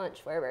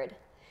 lunge forward.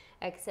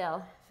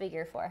 Exhale,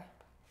 figure four.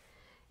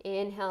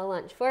 Inhale,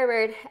 lunge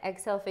forward.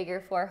 Exhale,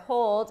 figure four.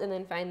 Hold, and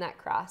then find that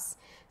cross.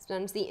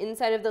 Spin onto the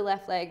inside of the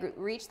left leg.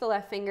 Reach the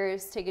left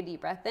fingers. Take a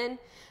deep breath in.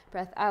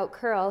 Breath out,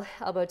 curl.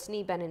 Elbow to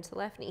knee, bend into the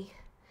left knee.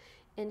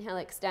 Inhale,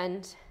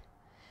 extend.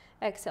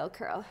 Exhale,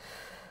 curl.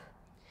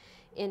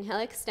 Inhale,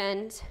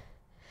 extend.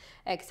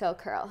 Exhale,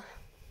 curl.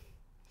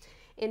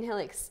 Inhale,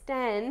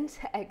 extend.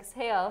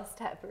 Exhale,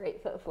 step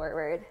right foot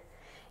forward.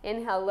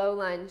 Inhale, low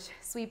lunge.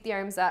 Sweep the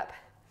arms up.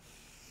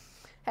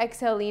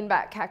 Exhale, lean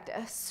back,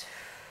 cactus.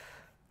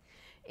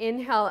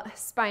 Inhale,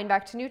 spine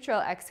back to neutral.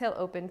 Exhale,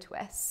 open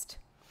twist.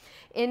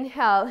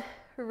 Inhale,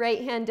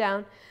 right hand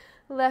down.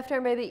 Left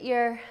arm by the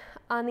ear.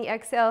 On the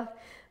exhale,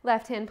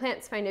 left hand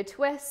plants, find a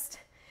twist.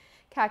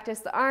 Cactus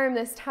the arm,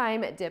 this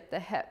time dip the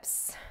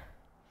hips.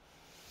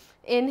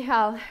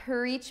 Inhale,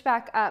 reach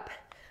back up,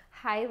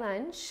 high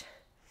lunge.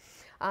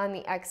 On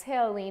the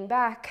exhale, lean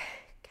back,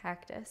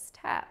 cactus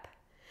tap.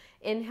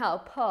 Inhale,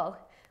 pull,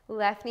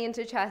 left knee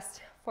into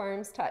chest,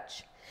 forearms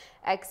touch.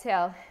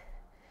 Exhale,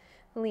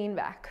 lean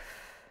back.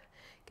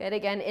 Good,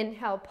 again,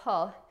 inhale,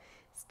 pull,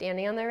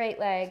 standing on the right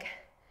leg.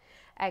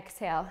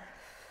 Exhale.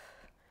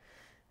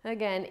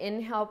 Again,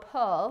 inhale,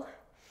 pull.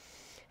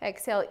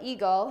 Exhale,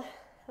 eagle.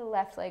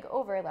 Left leg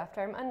over, left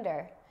arm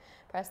under.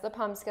 Press the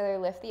palms together,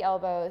 lift the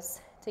elbows.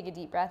 Take a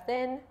deep breath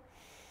in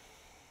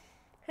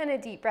and a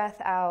deep breath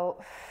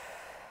out.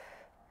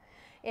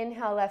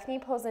 Inhale, left knee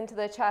pulls into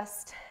the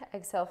chest.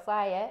 Exhale,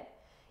 fly it.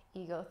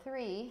 Eagle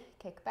three,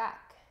 kick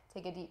back.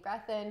 Take a deep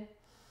breath in,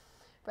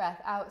 breath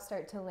out,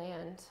 start to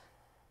land.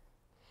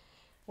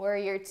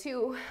 Warrior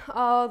two,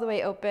 all the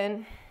way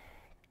open.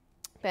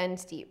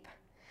 Bend deep.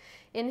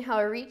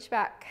 Inhale, reach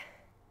back.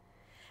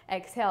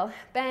 Exhale,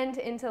 bend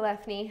into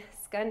left knee,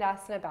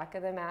 skandasana, back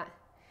of the mat.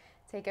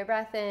 Take a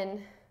breath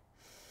in.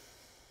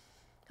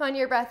 On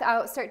your breath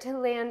out, start to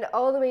land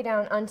all the way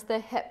down onto the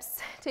hips.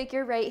 Take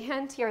your right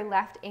hand to your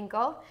left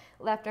ankle,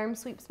 left arm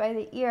sweeps by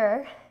the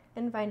ear,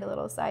 and find a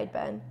little side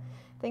bend.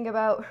 Think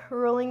about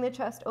rolling the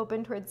chest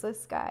open towards the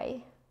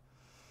sky.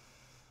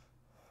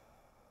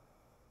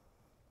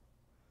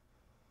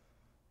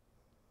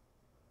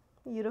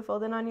 Beautiful.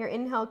 Then on your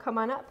inhale, come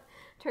on up.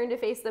 Turn to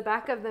face the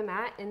back of the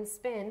mat and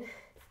spin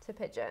to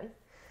pigeon.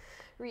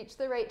 Reach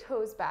the right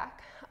toes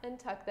back,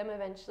 untuck them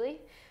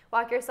eventually.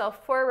 Walk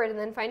yourself forward and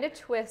then find a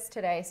twist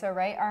today. So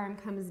right arm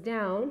comes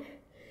down,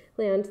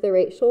 land to the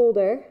right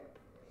shoulder.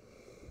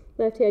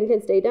 Left hand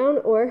can stay down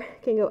or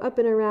can go up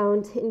and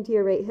around into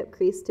your right hip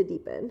crease to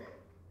deepen.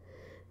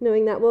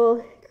 Knowing that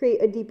will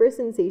create a deeper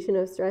sensation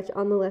of stretch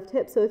on the left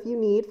hip. So if you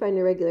need, find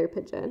a regular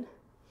pigeon.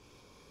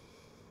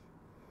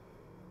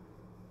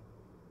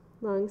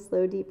 Long,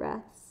 slow, deep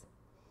breaths.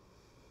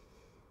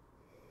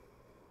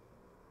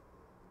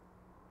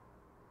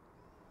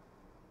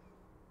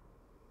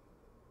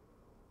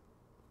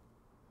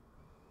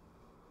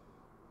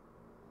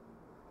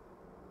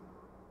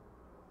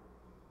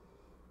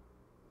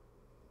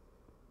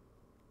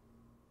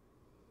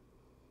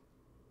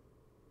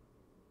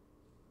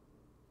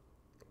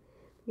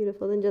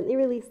 Beautiful. Then gently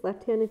release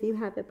left hand if you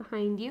have it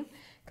behind you.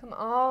 Come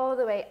all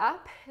the way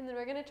up, and then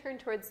we're going to turn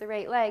towards the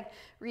right leg.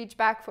 Reach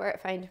back for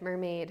it, find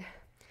mermaid.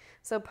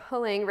 So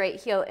pulling right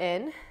heel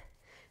in,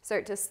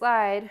 Start to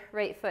slide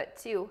right foot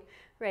to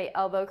right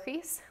elbow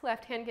crease.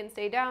 Left hand can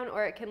stay down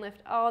or it can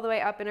lift all the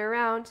way up and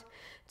around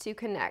to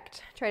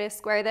connect. Try to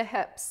square the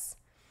hips.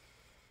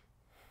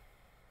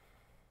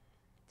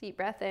 Deep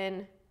breath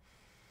in,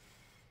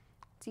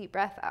 deep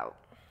breath out.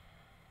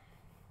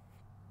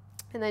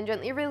 And then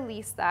gently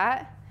release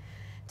that.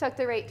 Tuck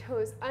the right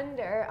toes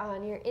under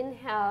on your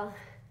inhale,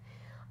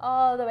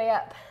 all the way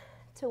up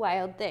to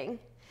wild thing.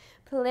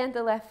 Plant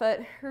the left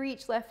foot,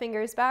 reach left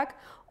fingers back,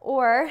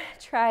 or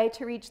try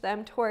to reach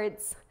them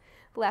towards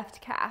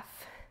left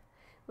calf.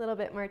 A little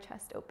bit more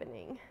chest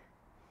opening.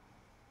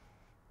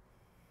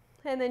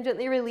 And then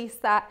gently release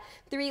that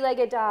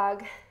three-legged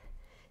dog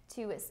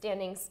to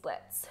standing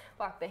splits.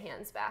 Walk the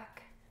hands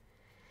back.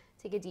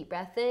 Take a deep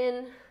breath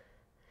in.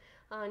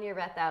 On your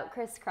breath out,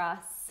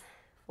 crisscross.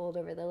 Fold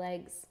over the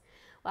legs.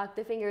 Walk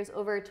the fingers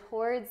over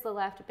towards the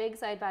left, big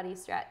side body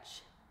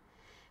stretch.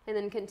 And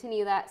then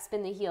continue that,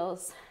 spin the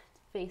heels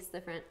to face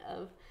the front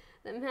of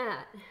the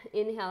mat.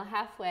 Inhale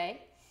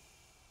halfway.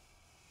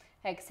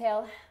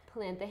 Exhale,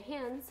 plant the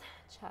hands,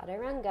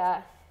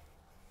 chaturanga.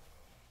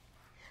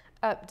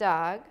 Up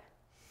dog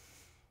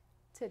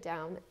to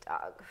down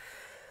dog.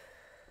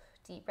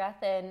 Deep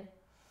breath in,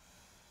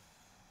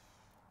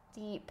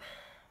 deep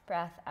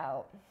breath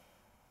out.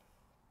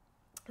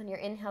 On your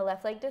inhale,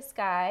 left leg to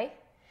sky.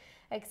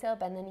 Exhale,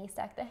 bend the knee,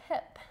 stack the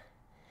hip.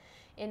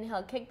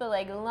 Inhale, kick the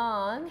leg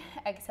long.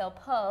 Exhale,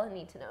 pull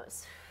knee to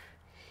nose.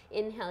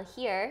 Inhale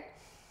here.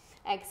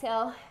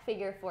 Exhale,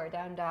 figure four,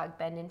 down dog,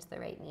 bend into the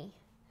right knee.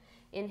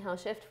 Inhale,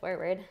 shift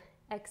forward.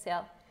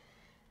 Exhale.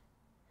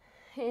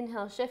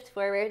 Inhale, shift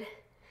forward.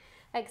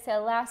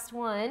 Exhale, last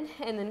one,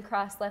 and then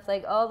cross left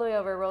leg all the way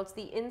over. Roll to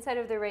the inside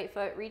of the right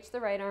foot, reach the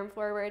right arm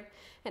forward,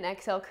 and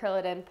exhale, curl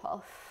it in,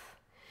 pull.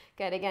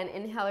 Good, again,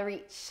 inhale,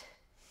 reach.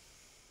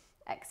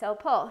 Exhale,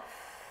 pull.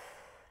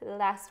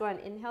 Last one,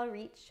 inhale,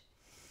 reach.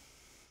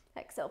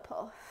 Exhale,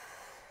 pull.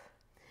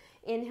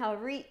 Inhale,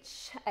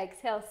 reach.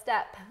 Exhale,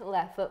 step,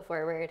 left foot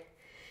forward.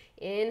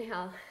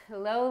 Inhale,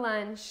 low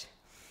lunge.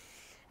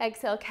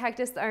 Exhale,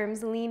 cactus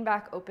arms, lean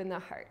back, open the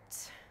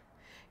heart.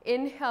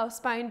 Inhale,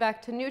 spine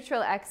back to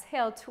neutral.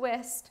 Exhale,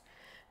 twist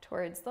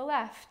towards the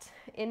left.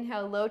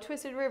 Inhale, low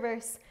twisted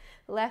reverse.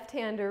 Left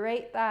hand to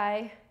right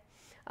thigh.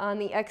 On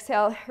the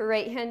exhale,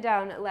 right hand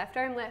down, left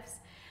arm lifts.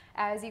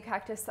 As you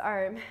cactus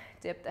arm,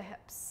 dip the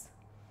hips.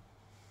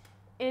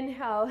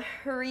 Inhale,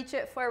 reach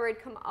it forward,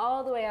 come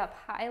all the way up,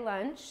 high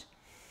lunge.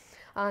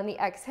 On the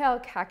exhale,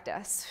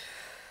 cactus.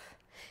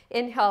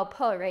 Inhale,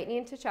 pull right knee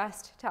into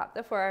chest, tap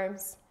the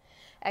forearms.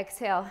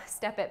 Exhale,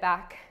 step it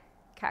back,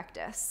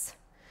 cactus.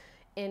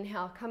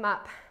 Inhale, come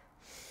up.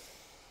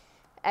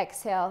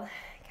 Exhale,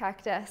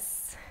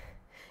 cactus.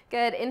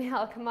 Good,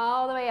 inhale, come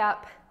all the way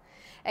up.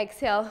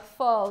 Exhale,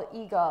 full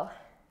eagle.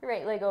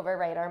 Right leg over,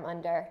 right arm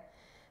under.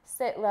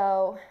 Sit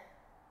low,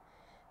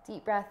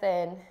 deep breath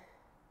in,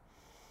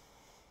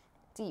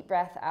 deep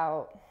breath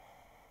out.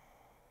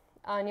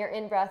 On your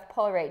in-breath,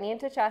 pull right knee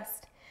into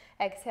chest.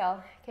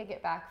 Exhale, kick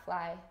it back,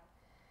 fly.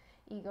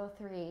 Eagle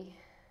 3,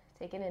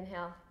 take an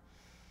inhale.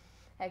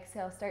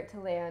 Exhale, start to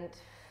land.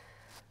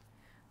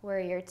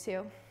 Warrior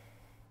 2.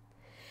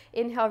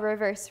 Inhale,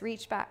 reverse,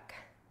 reach back.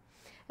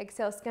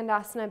 Exhale,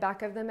 Skandasana,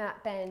 back of the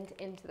mat, bend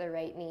into the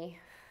right knee.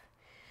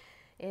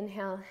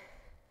 Inhale.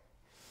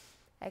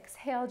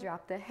 Exhale,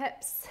 drop the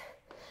hips.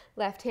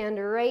 Left hand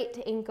to right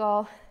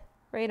ankle,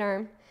 right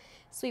arm.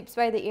 Sweeps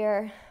by the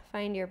ear,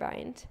 find your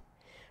bind.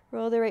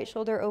 Roll the right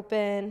shoulder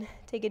open,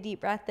 take a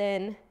deep breath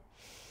in,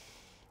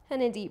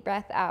 and a deep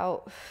breath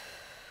out.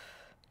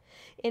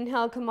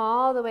 Inhale, come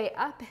all the way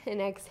up, and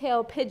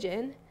exhale,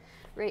 pigeon.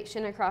 Right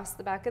shin across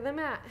the back of the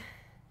mat.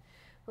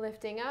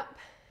 Lifting up,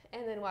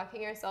 and then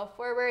walking yourself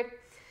forward.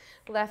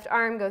 Left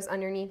arm goes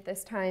underneath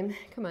this time.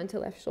 Come onto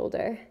left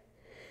shoulder.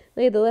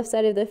 Lay the left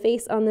side of the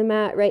face on the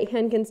mat. Right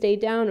hand can stay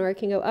down or it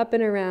can go up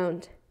and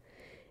around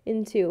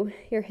into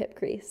your hip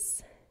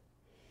crease.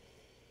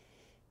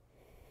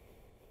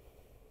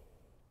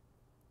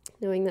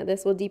 Knowing that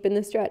this will deepen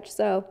the stretch.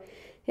 So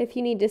if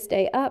you need to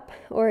stay up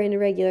or in a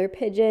regular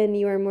pigeon,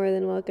 you are more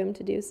than welcome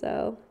to do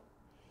so.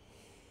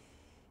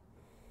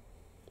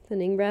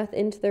 Sending breath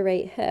into the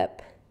right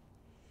hip.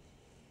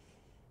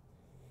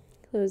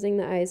 Closing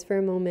the eyes for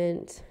a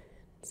moment.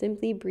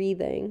 Simply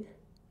breathing.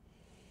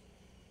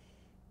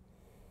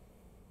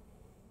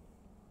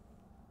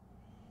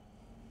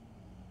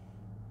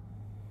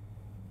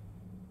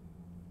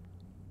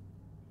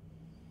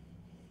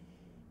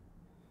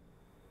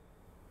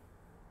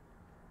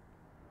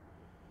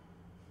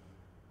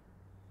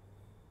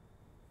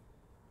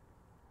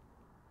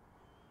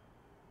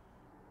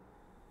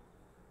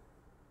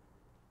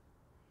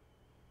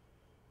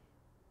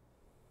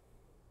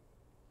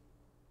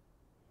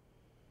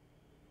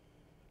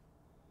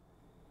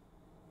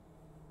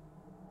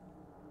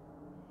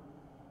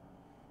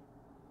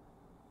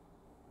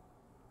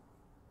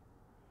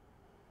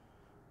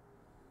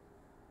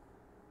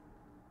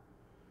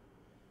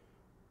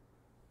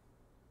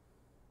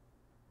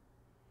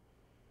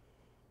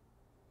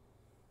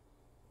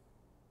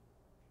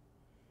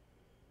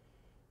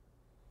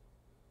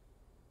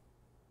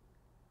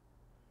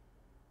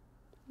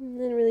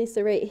 release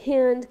the right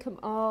hand, come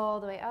all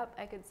the way up.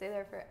 I could stay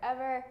there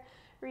forever.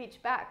 Reach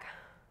back,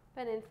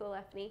 bend into the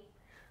left knee.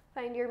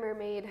 Find your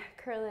mermaid,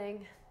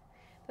 curling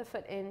the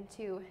foot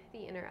into the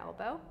inner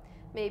elbow.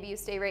 Maybe you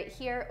stay right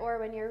here, or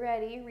when you're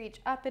ready, reach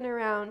up and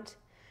around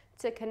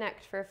to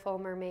connect for full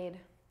mermaid.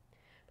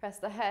 Press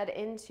the head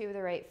into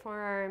the right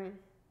forearm.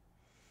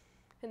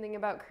 And think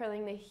about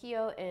curling the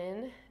heel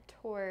in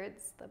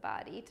towards the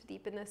body to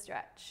deepen the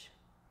stretch.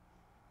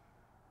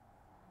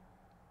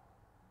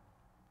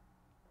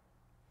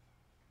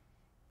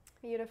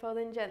 Beautiful,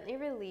 then gently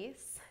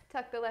release.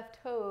 Tuck the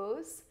left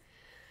toes.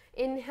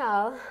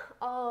 Inhale,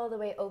 all the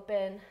way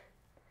open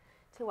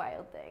to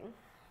Wild Thing.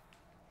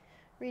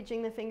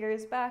 Reaching the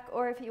fingers back,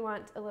 or if you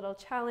want a little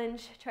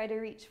challenge, try to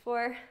reach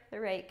for the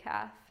right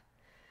calf.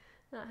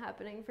 Not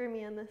happening for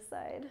me on this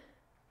side.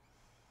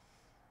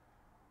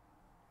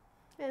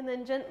 And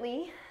then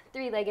gently,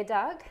 three-legged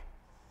dog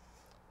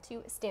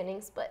to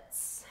standing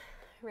splits.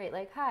 Right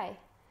leg high.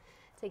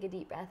 Take a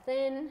deep breath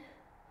in.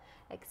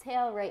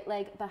 Exhale, right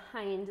leg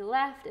behind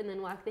left, and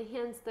then walk the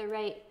hands to the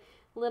right.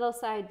 Little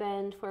side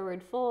bend,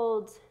 forward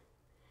fold.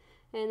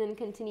 And then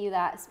continue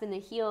that. Spin the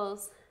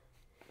heels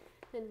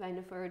and find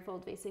a forward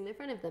fold facing the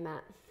front of the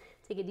mat.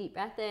 Take a deep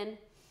breath in.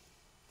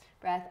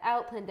 Breath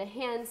out, plant a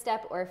hand,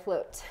 step or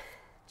float.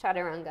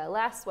 Chaturanga,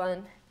 last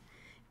one.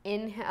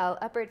 Inhale,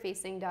 upward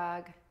facing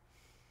dog.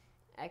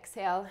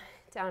 Exhale,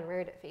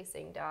 downward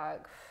facing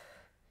dog.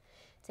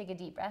 Take a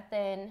deep breath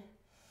in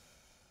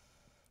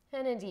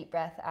and a deep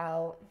breath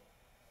out.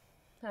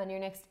 On your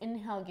next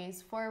inhale,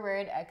 gaze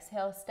forward.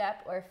 Exhale,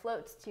 step or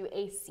float to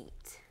a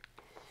seat.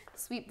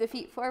 Sweep the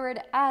feet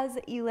forward as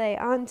you lay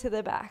onto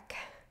the back.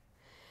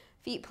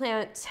 Feet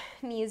plant,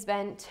 knees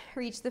bent.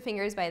 Reach the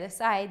fingers by the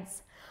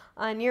sides.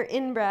 On your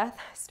in-breath,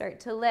 start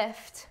to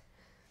lift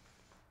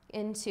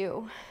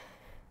into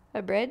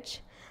a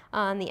bridge.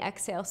 On the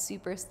exhale,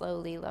 super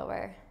slowly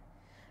lower.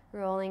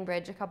 Rolling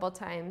bridge a couple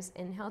times.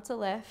 Inhale to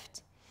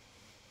lift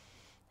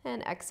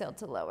and exhale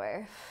to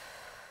lower.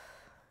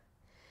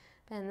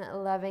 Been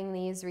loving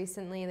these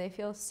recently. They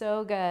feel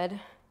so good.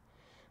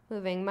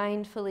 Moving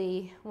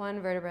mindfully, one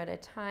vertebra at a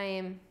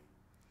time.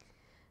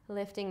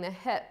 Lifting the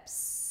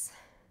hips.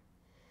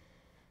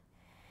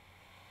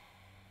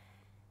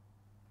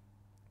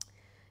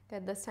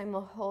 Good, this time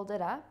we'll hold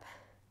it up.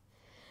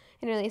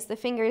 And release the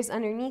fingers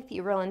underneath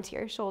you, roll into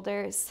your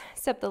shoulders.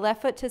 Step the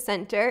left foot to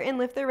center and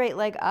lift the right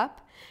leg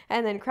up,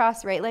 and then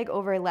cross right leg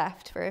over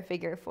left for a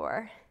figure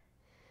four.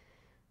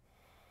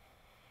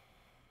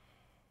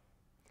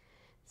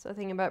 So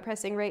think about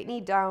pressing right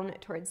knee down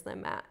towards the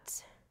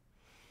mat.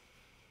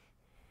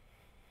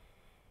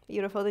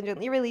 Beautiful, then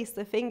gently release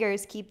the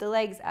fingers, keep the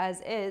legs as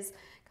is,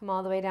 come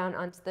all the way down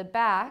onto the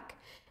back,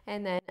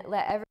 and then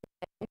let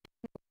everything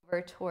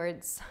over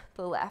towards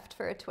the left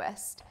for a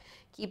twist.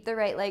 Keep the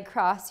right leg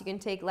crossed. You can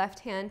take left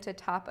hand to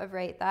top of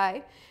right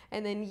thigh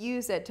and then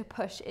use it to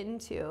push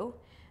into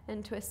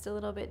and twist a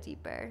little bit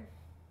deeper.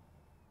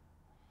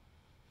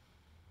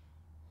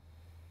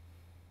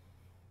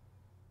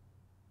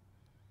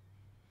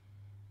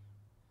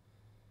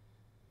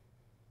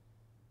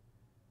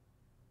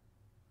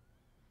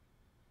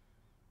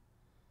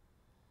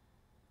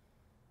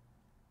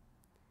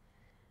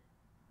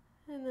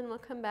 And then we'll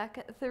come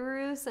back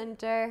through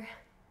center.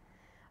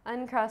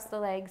 Uncross the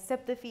legs,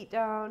 step the feet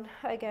down.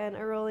 Again,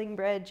 a rolling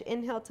bridge.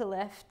 Inhale to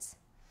lift.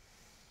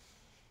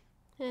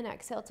 And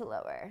exhale to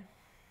lower.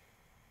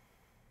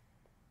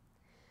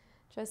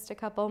 Just a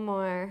couple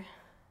more.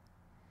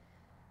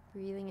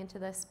 Breathing into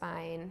the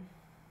spine.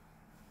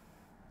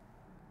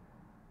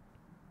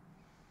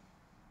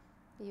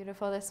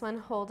 Beautiful. This one,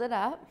 hold it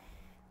up.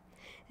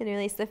 And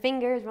release the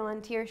fingers, roll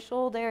into your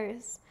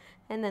shoulders.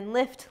 And then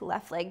lift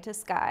left leg to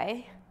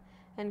sky.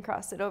 And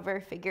cross it over,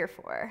 figure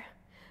four.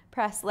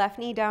 Press left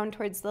knee down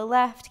towards the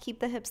left. Keep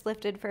the hips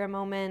lifted for a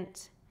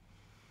moment.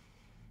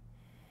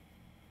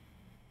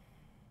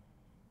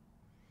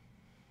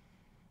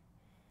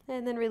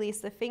 And then release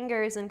the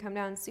fingers and come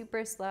down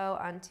super slow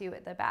onto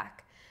the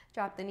back.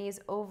 Drop the knees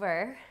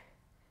over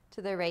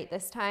to the right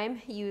this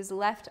time. Use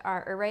right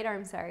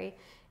arm,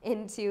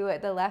 into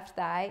the left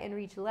thigh and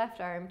reach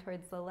left arm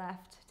towards the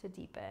left to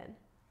deepen.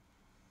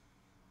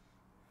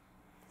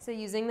 So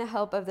using the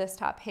help of this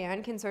top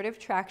hand can sort of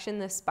traction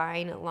the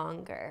spine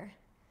longer.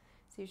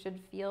 So you should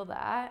feel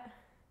that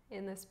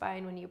in the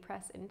spine when you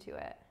press into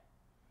it.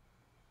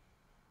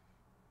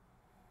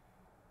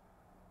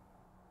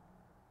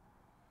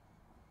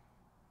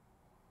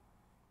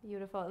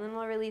 Beautiful. And then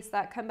we'll release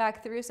that. Come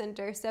back through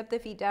center. Step the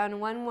feet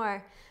down. One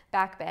more.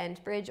 Back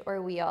bend, bridge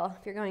or wheel.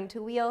 If you're going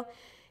to wheel,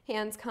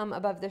 hands come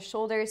above the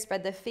shoulders.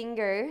 Spread the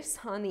fingers.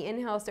 On the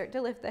inhale, start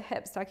to lift the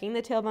hips, tucking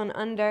the tailbone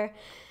under,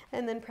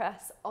 and then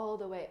press all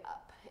the way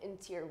up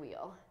into your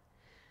wheel.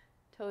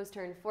 Toes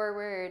turn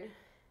forward.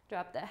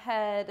 Drop the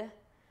head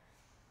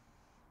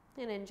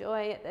and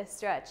enjoy the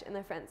stretch in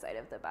the front side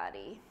of the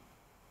body.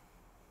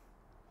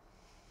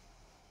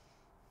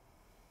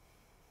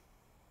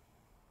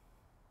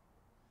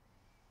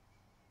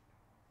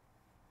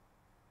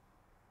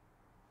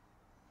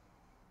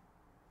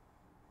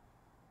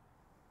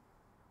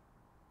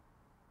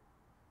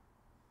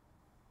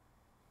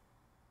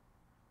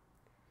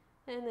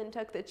 And then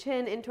tuck the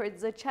chin in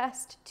towards the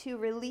chest to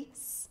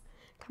release.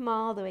 Come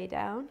all the way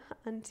down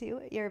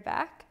onto your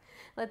back.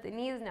 Let the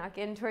knees knock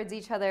in towards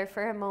each other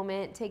for a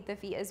moment. Take the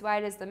feet as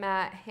wide as the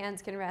mat.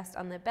 Hands can rest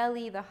on the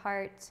belly, the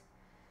heart,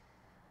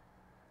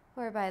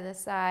 or by the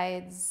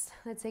sides.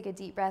 Let's take a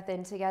deep breath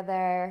in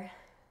together.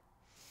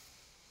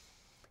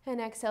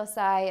 And exhale,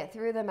 sigh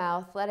through the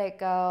mouth. Let it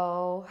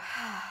go.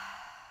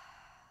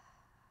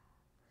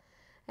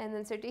 And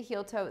then start to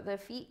heel toe the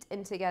feet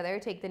in together.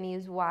 Take the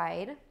knees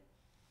wide.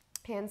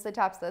 Hands to the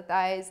tops of the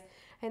thighs.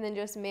 And then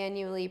just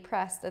manually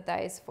press the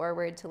thighs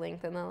forward to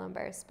lengthen the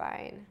lumbar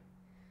spine.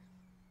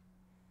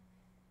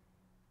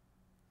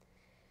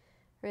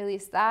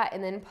 Release that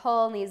and then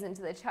pull knees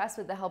into the chest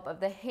with the help of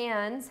the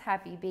hands.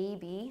 Happy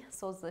baby.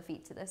 Soles of the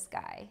feet to the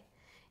sky.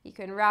 You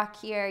can rock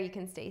here. You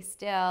can stay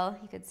still.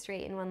 You could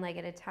straighten one leg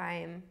at a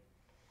time.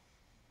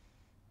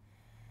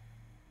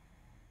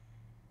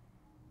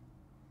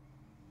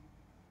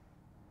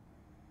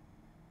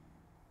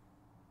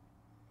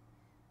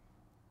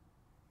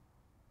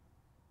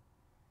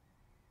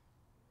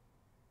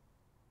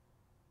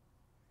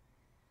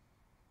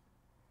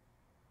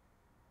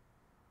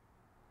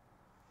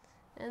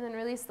 And then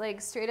release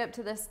legs straight up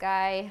to the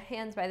sky,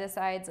 hands by the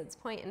sides. Let's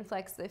point and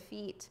flex the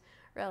feet.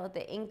 Roll at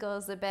the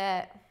ankles a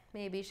bit.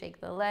 Maybe shake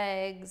the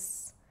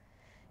legs.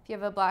 If you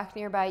have a block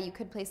nearby, you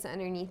could place it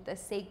underneath the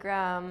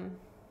sacrum.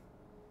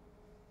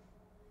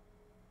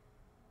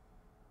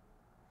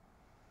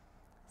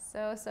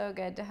 So, so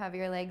good to have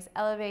your legs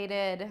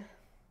elevated.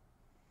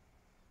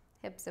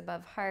 Hips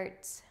above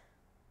heart.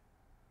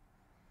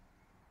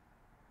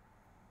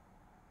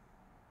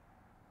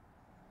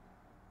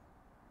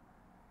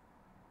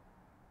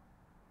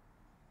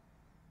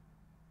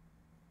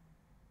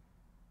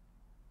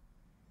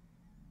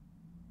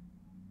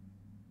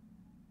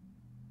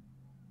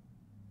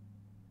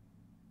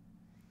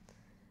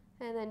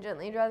 And then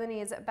gently draw the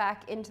knees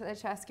back into the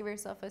chest. Give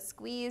yourself a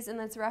squeeze and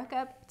let's rock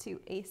up to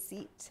a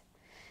seat.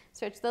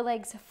 Stretch the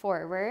legs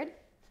forward.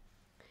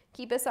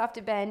 Keep a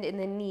soft bend in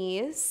the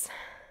knees.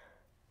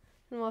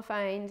 And we'll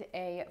find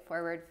a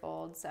forward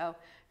fold. So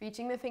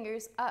reaching the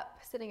fingers up,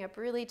 sitting up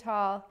really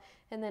tall,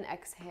 and then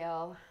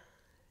exhale.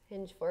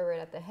 Hinge forward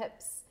at the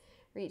hips.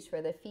 Reach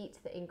for the feet,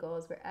 the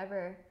ankles,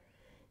 wherever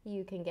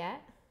you can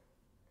get.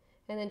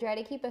 And then try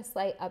to keep a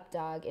slight up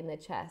dog in the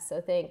chest.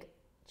 So think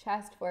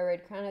chest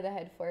forward, crown of the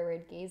head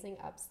forward, gazing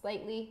up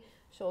slightly,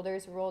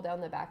 shoulders roll down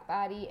the back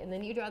body, and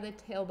then you draw the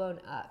tailbone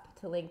up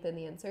to lengthen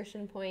the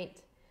insertion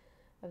point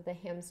of the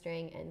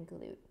hamstring and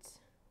glute.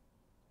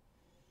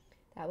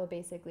 That will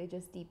basically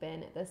just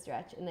deepen the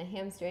stretch in the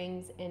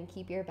hamstrings and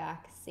keep your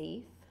back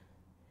safe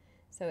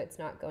so it's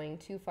not going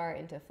too far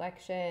into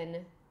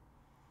flexion.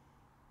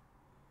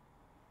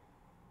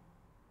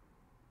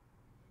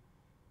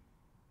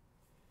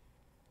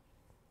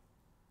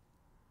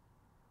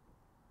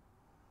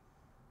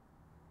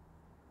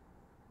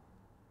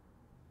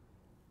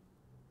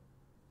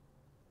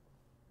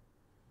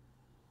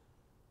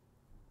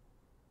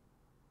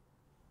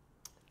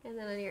 And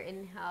then on your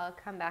inhale,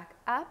 come back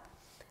up.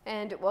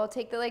 And we'll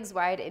take the legs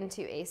wide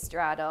into a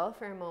straddle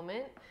for a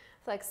moment.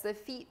 Flex the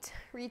feet,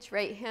 reach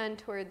right hand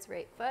towards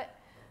right foot.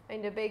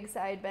 Find a big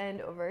side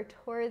bend over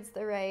towards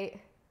the right,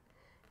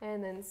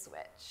 and then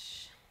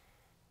switch.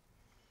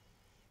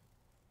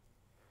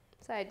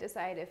 Side to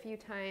side a few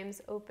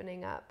times,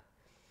 opening up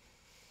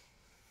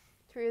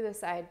through the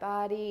side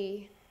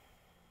body.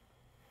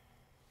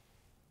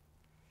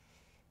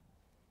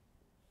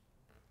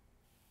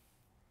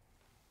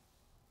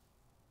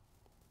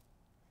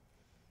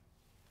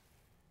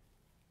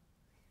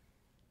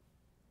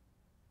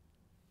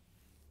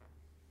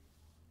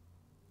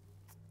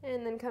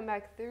 And then come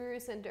back through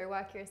center,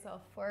 walk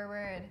yourself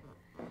forward.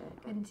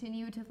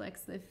 Continue to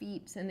flex the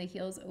feet, send the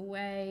heels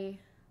away,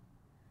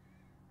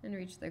 and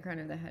reach the crown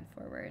of the head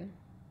forward.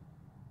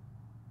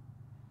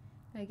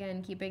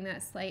 Again, keeping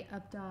that slight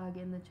up dog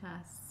in the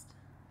chest.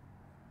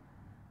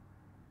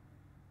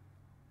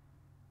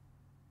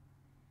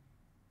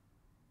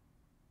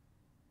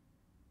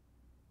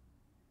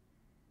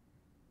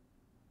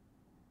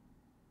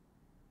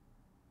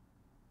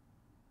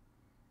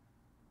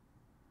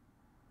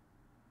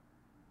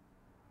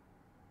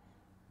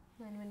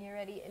 And when you're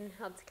ready,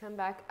 inhale to come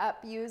back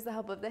up. Use the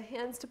help of the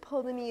hands to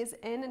pull the knees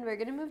in, and we're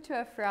gonna move to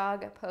a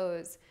frog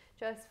pose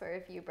just for a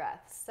few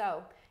breaths.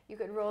 So you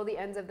could roll the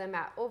ends of the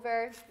mat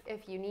over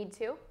if you need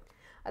to.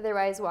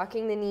 Otherwise,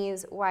 walking the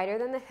knees wider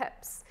than the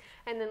hips,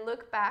 and then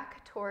look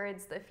back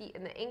towards the feet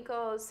and the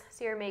ankles.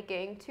 So you're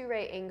making two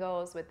right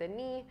angles with the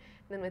knee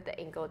and then with the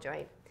ankle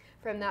joint.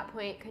 From that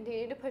point,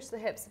 continue to push the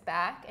hips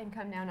back and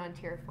come down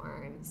onto your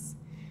forearms.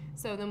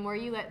 So the more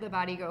you let the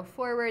body go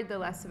forward, the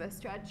less of a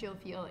stretch you'll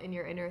feel in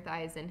your inner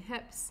thighs and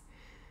hips.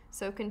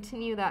 So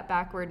continue that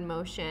backward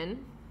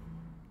motion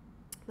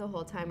the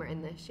whole time we're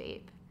in this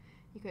shape.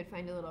 You could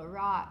find a little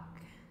rock.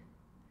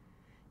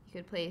 You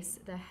could place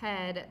the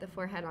head, the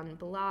forehead on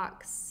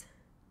blocks.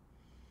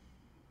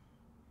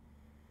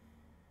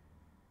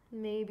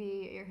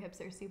 Maybe your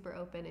hips are super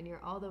open and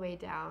you're all the way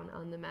down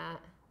on the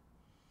mat.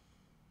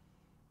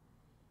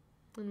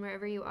 And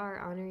wherever you are,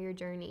 honor your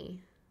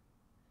journey.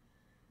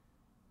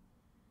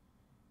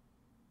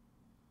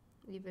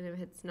 Even if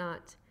it's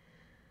not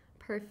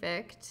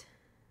perfect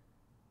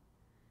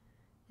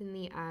in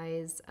the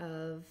eyes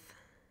of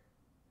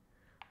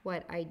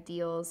what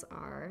ideals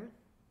are.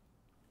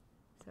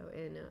 So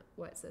in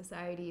what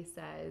society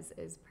says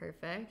is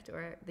perfect,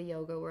 or the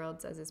yoga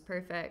world says is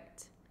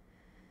perfect,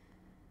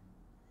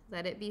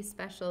 let it be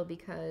special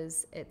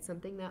because it's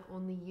something that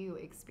only you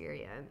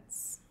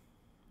experience.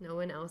 No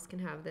one else can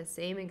have the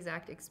same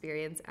exact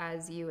experience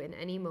as you in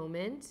any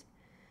moment.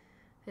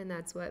 And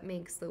that's what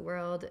makes the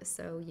world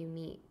so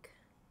unique,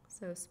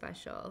 so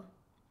special.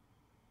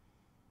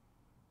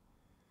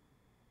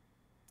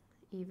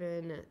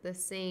 Even the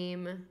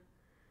same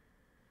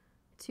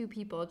two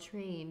people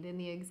trained in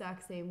the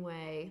exact same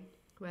way,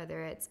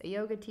 whether it's a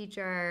yoga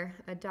teacher,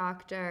 a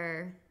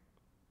doctor,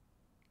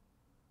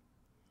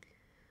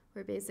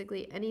 or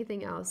basically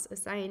anything else, a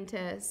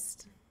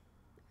scientist,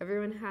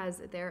 everyone has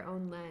their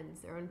own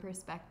lens, their own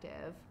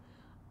perspective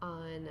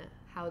on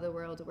how the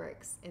world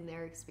works and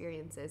their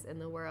experiences in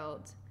the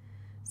world.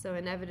 So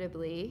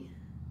inevitably,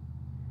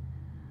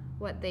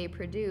 what they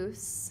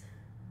produce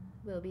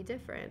will be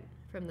different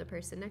from the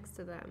person next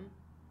to them.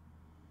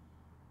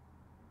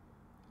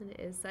 And it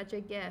is such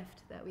a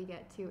gift that we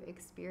get to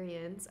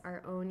experience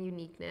our own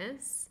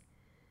uniqueness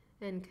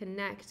and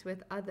connect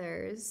with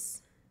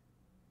others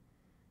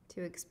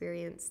to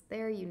experience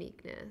their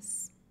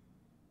uniqueness.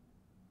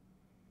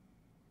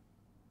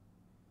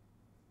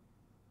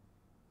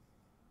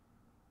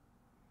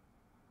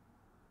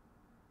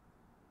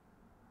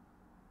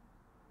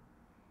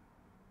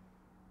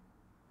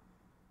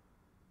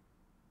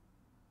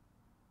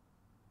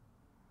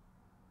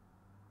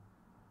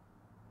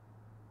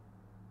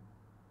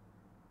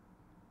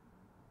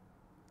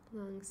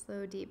 Long,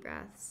 slow, deep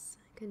breaths.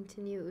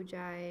 Continue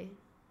Ujjayi.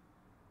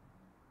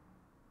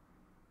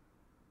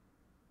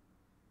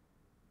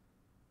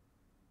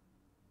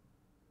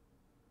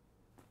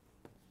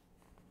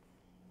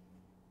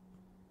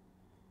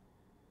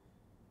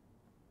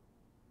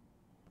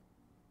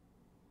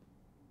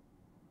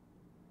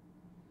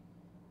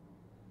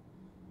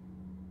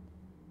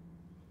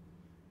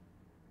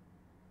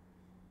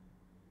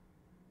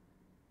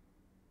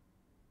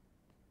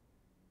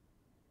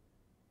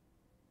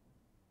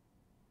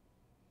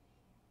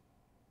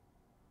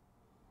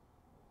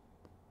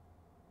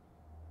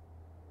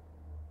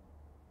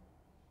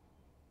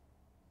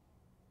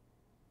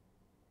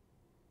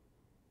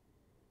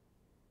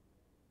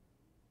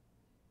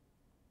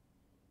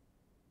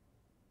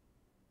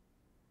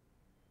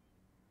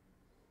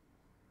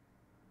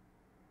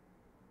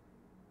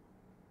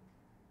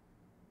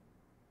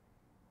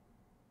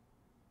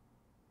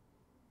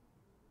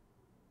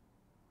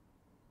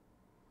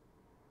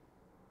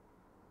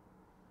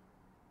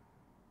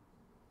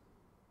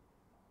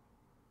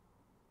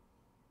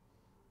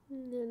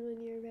 And then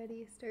when you're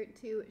ready, start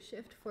to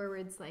shift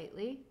forward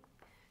slightly.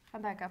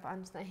 Come back up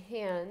onto the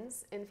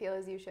hands and feel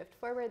as you shift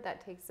forward,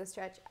 that takes the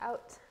stretch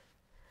out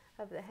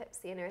of the hips,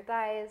 the inner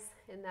thighs.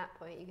 In that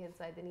point, you can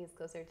slide the knees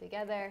closer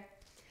together.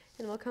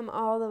 And we'll come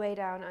all the way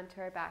down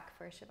onto our back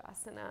for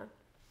Shavasana.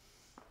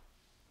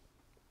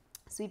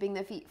 Sweeping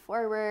the feet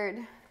forward,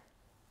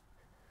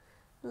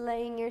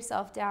 laying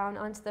yourself down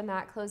onto the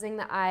mat, closing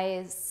the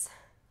eyes,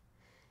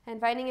 and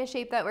finding a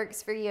shape that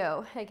works for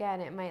you.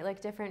 Again, it might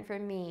look different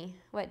from me.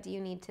 What do you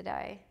need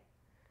today?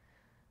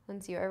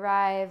 Once you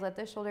arrive, let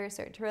the shoulders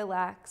start to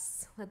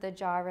relax. Let the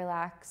jaw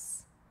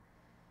relax.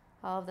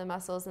 All of the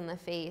muscles in the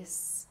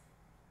face.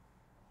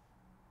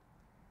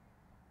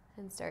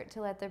 And start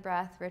to let the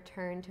breath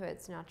return to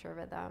its natural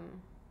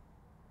rhythm.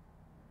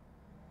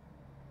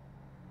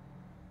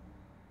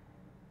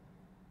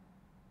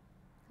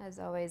 As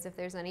always, if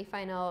there's any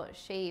final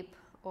shape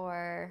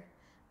or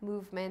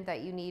movement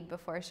that you need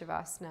before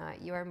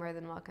Shavasana, you are more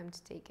than welcome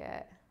to take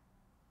it.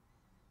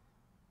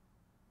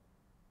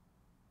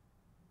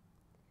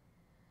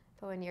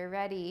 But when you're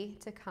ready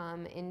to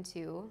come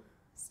into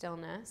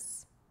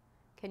stillness,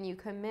 can you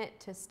commit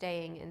to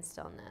staying in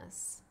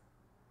stillness?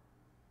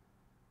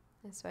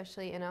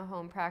 Especially in a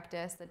home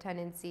practice, the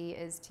tendency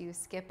is to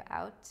skip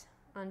out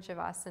on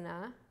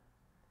Shavasana,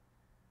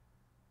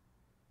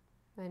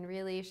 when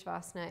really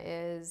Shavasana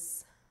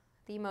is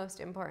the most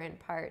important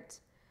part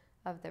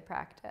of the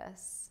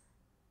practice.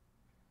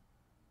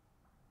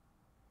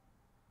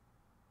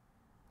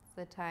 It's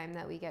the time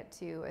that we get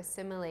to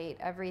assimilate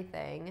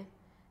everything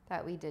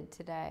that we did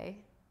today.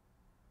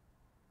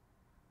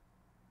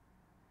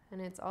 And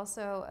it's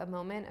also a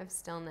moment of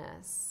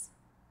stillness.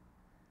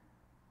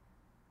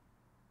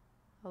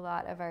 A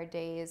lot of our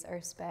days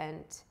are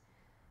spent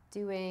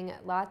doing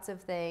lots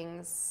of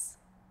things,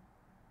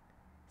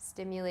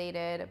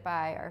 stimulated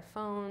by our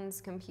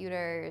phones,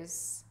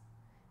 computers,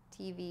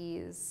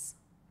 TVs,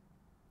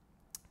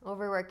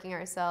 overworking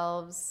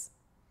ourselves,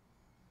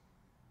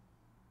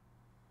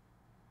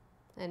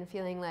 and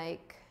feeling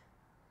like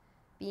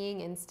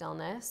being in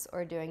stillness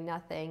or doing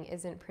nothing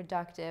isn't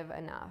productive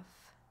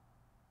enough.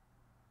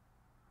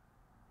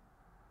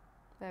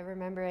 But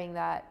remembering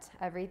that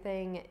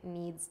everything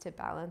needs to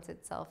balance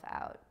itself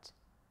out.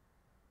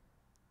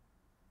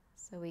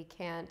 So we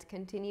can't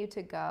continue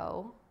to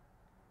go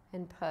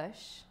and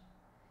push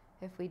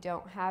if we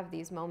don't have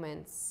these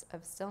moments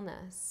of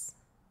stillness,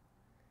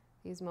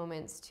 these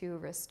moments to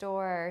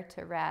restore,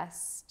 to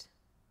rest.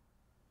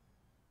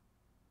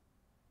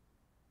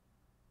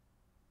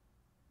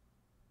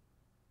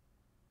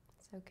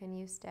 So can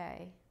you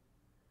stay?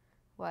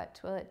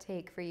 What will it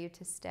take for you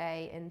to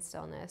stay in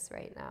stillness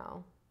right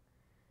now?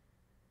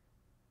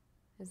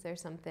 Is there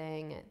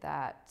something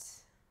that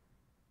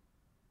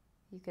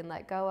you can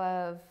let go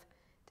of?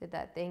 Did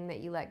that thing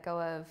that you let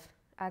go of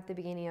at the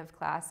beginning of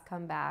class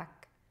come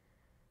back,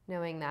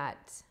 knowing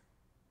that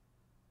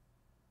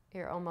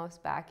you're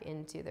almost back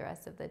into the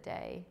rest of the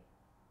day?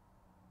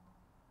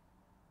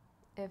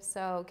 If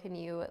so, can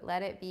you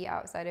let it be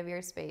outside of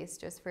your space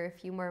just for a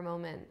few more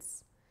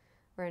moments?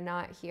 We're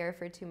not here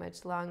for too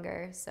much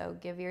longer, so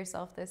give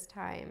yourself this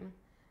time.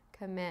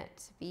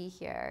 Commit, be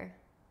here.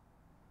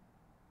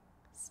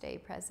 Stay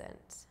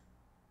present.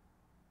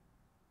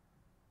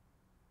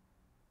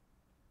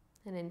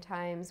 And in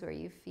times where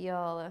you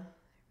feel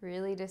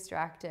really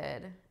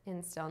distracted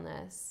in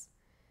stillness,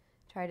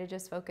 try to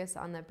just focus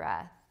on the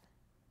breath.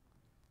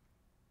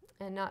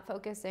 And not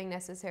focusing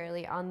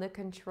necessarily on the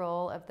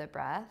control of the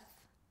breath,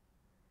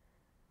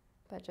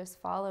 but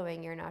just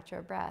following your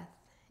natural breath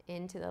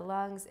into the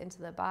lungs,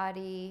 into the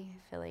body,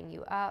 filling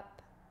you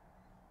up.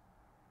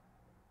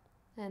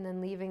 And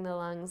then leaving the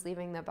lungs,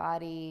 leaving the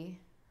body,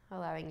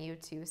 allowing you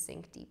to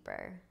sink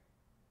deeper.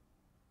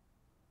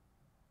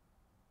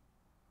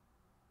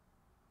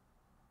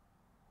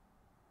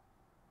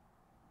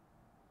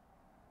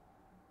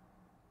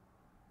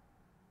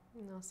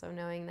 And also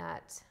knowing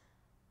that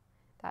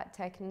that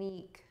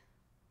technique,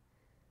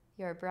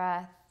 your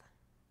breath,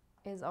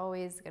 is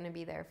always going to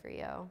be there for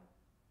you.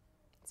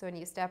 So when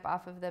you step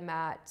off of the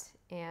mat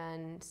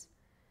and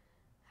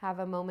have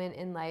a moment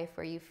in life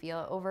where you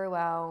feel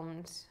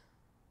overwhelmed,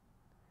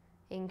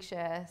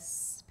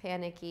 anxious,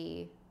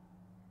 panicky,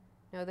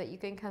 know that you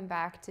can come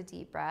back to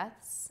deep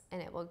breaths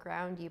and it will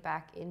ground you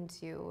back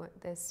into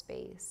this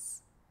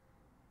space,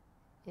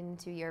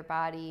 into your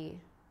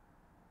body,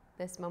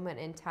 this moment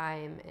in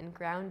time, and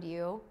ground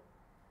you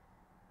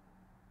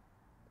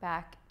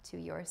back to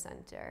your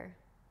center.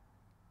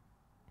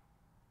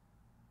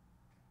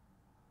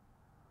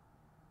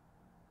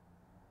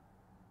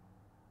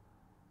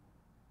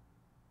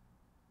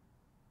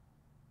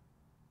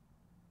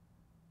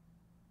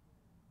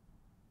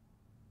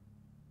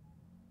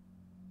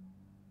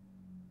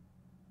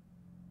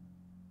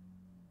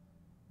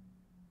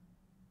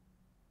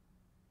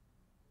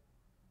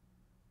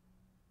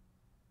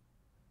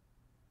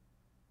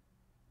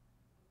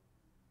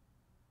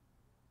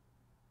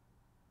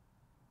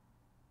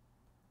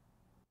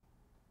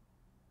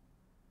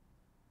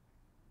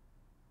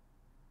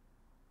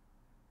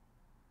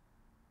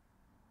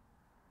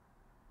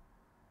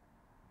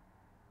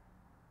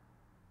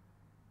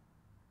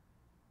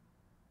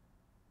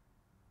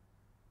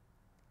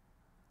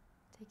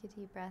 Take a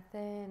deep breath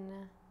in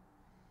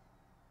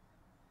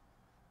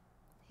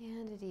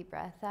and a deep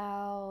breath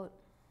out.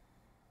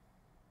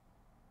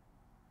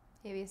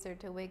 Maybe start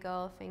to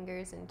wiggle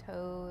fingers and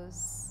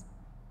toes.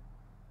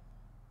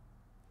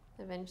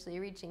 Eventually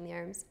reaching the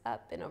arms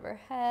up and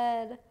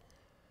overhead.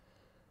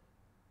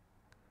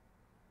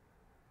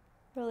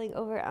 Rolling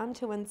over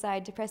onto one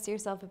side to press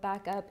yourself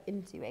back up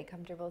into a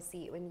comfortable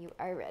seat when you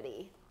are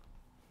ready.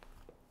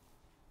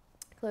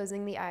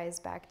 Closing the eyes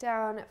back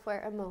down for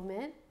a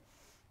moment.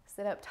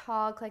 Sit up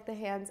tall, click the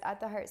hands at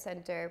the heart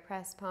center,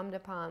 press palm to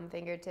palm,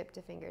 fingertip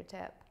to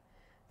fingertip.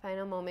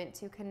 Final moment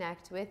to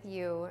connect with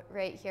you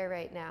right here,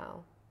 right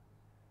now.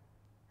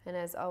 And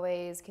as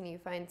always, can you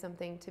find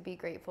something to be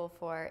grateful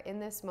for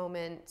in this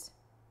moment,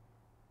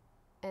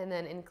 and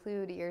then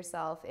include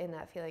yourself in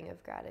that feeling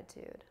of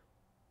gratitude.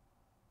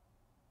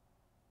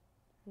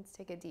 Let's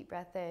take a deep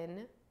breath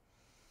in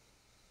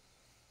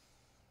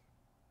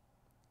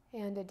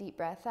and a deep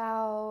breath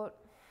out.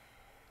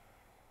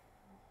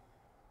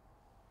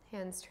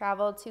 Hands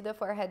travel to the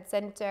forehead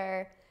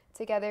center.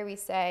 Together we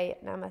say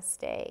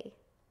namaste.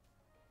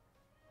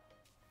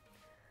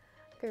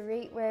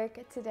 Great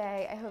work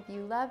today. I hope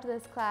you loved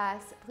this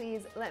class.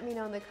 Please let me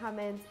know in the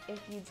comments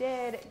if you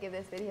did. Give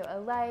this video a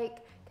like.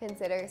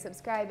 Consider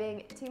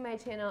subscribing to my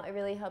channel. It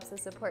really helps to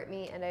support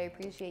me, and I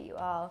appreciate you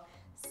all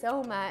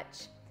so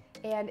much.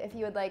 And if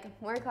you would like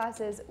more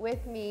classes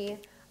with me,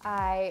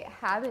 I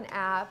have an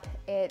app.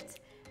 It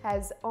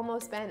has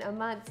almost been a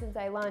month since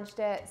I launched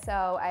it,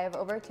 so I have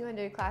over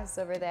 200 classes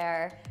over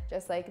there,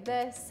 just like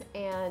this,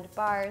 and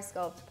bar,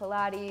 sculpt,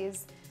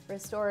 Pilates,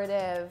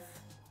 restorative,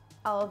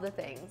 all of the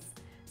things.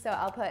 So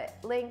I'll put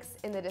links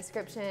in the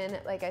description,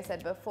 like I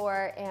said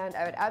before, and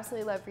I would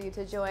absolutely love for you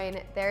to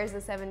join. There's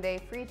a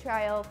 7-day free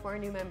trial for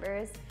new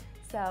members,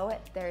 so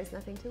there's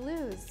nothing to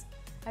lose.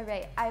 All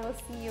right, I will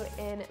see you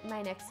in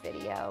my next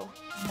video.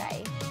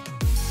 Bye.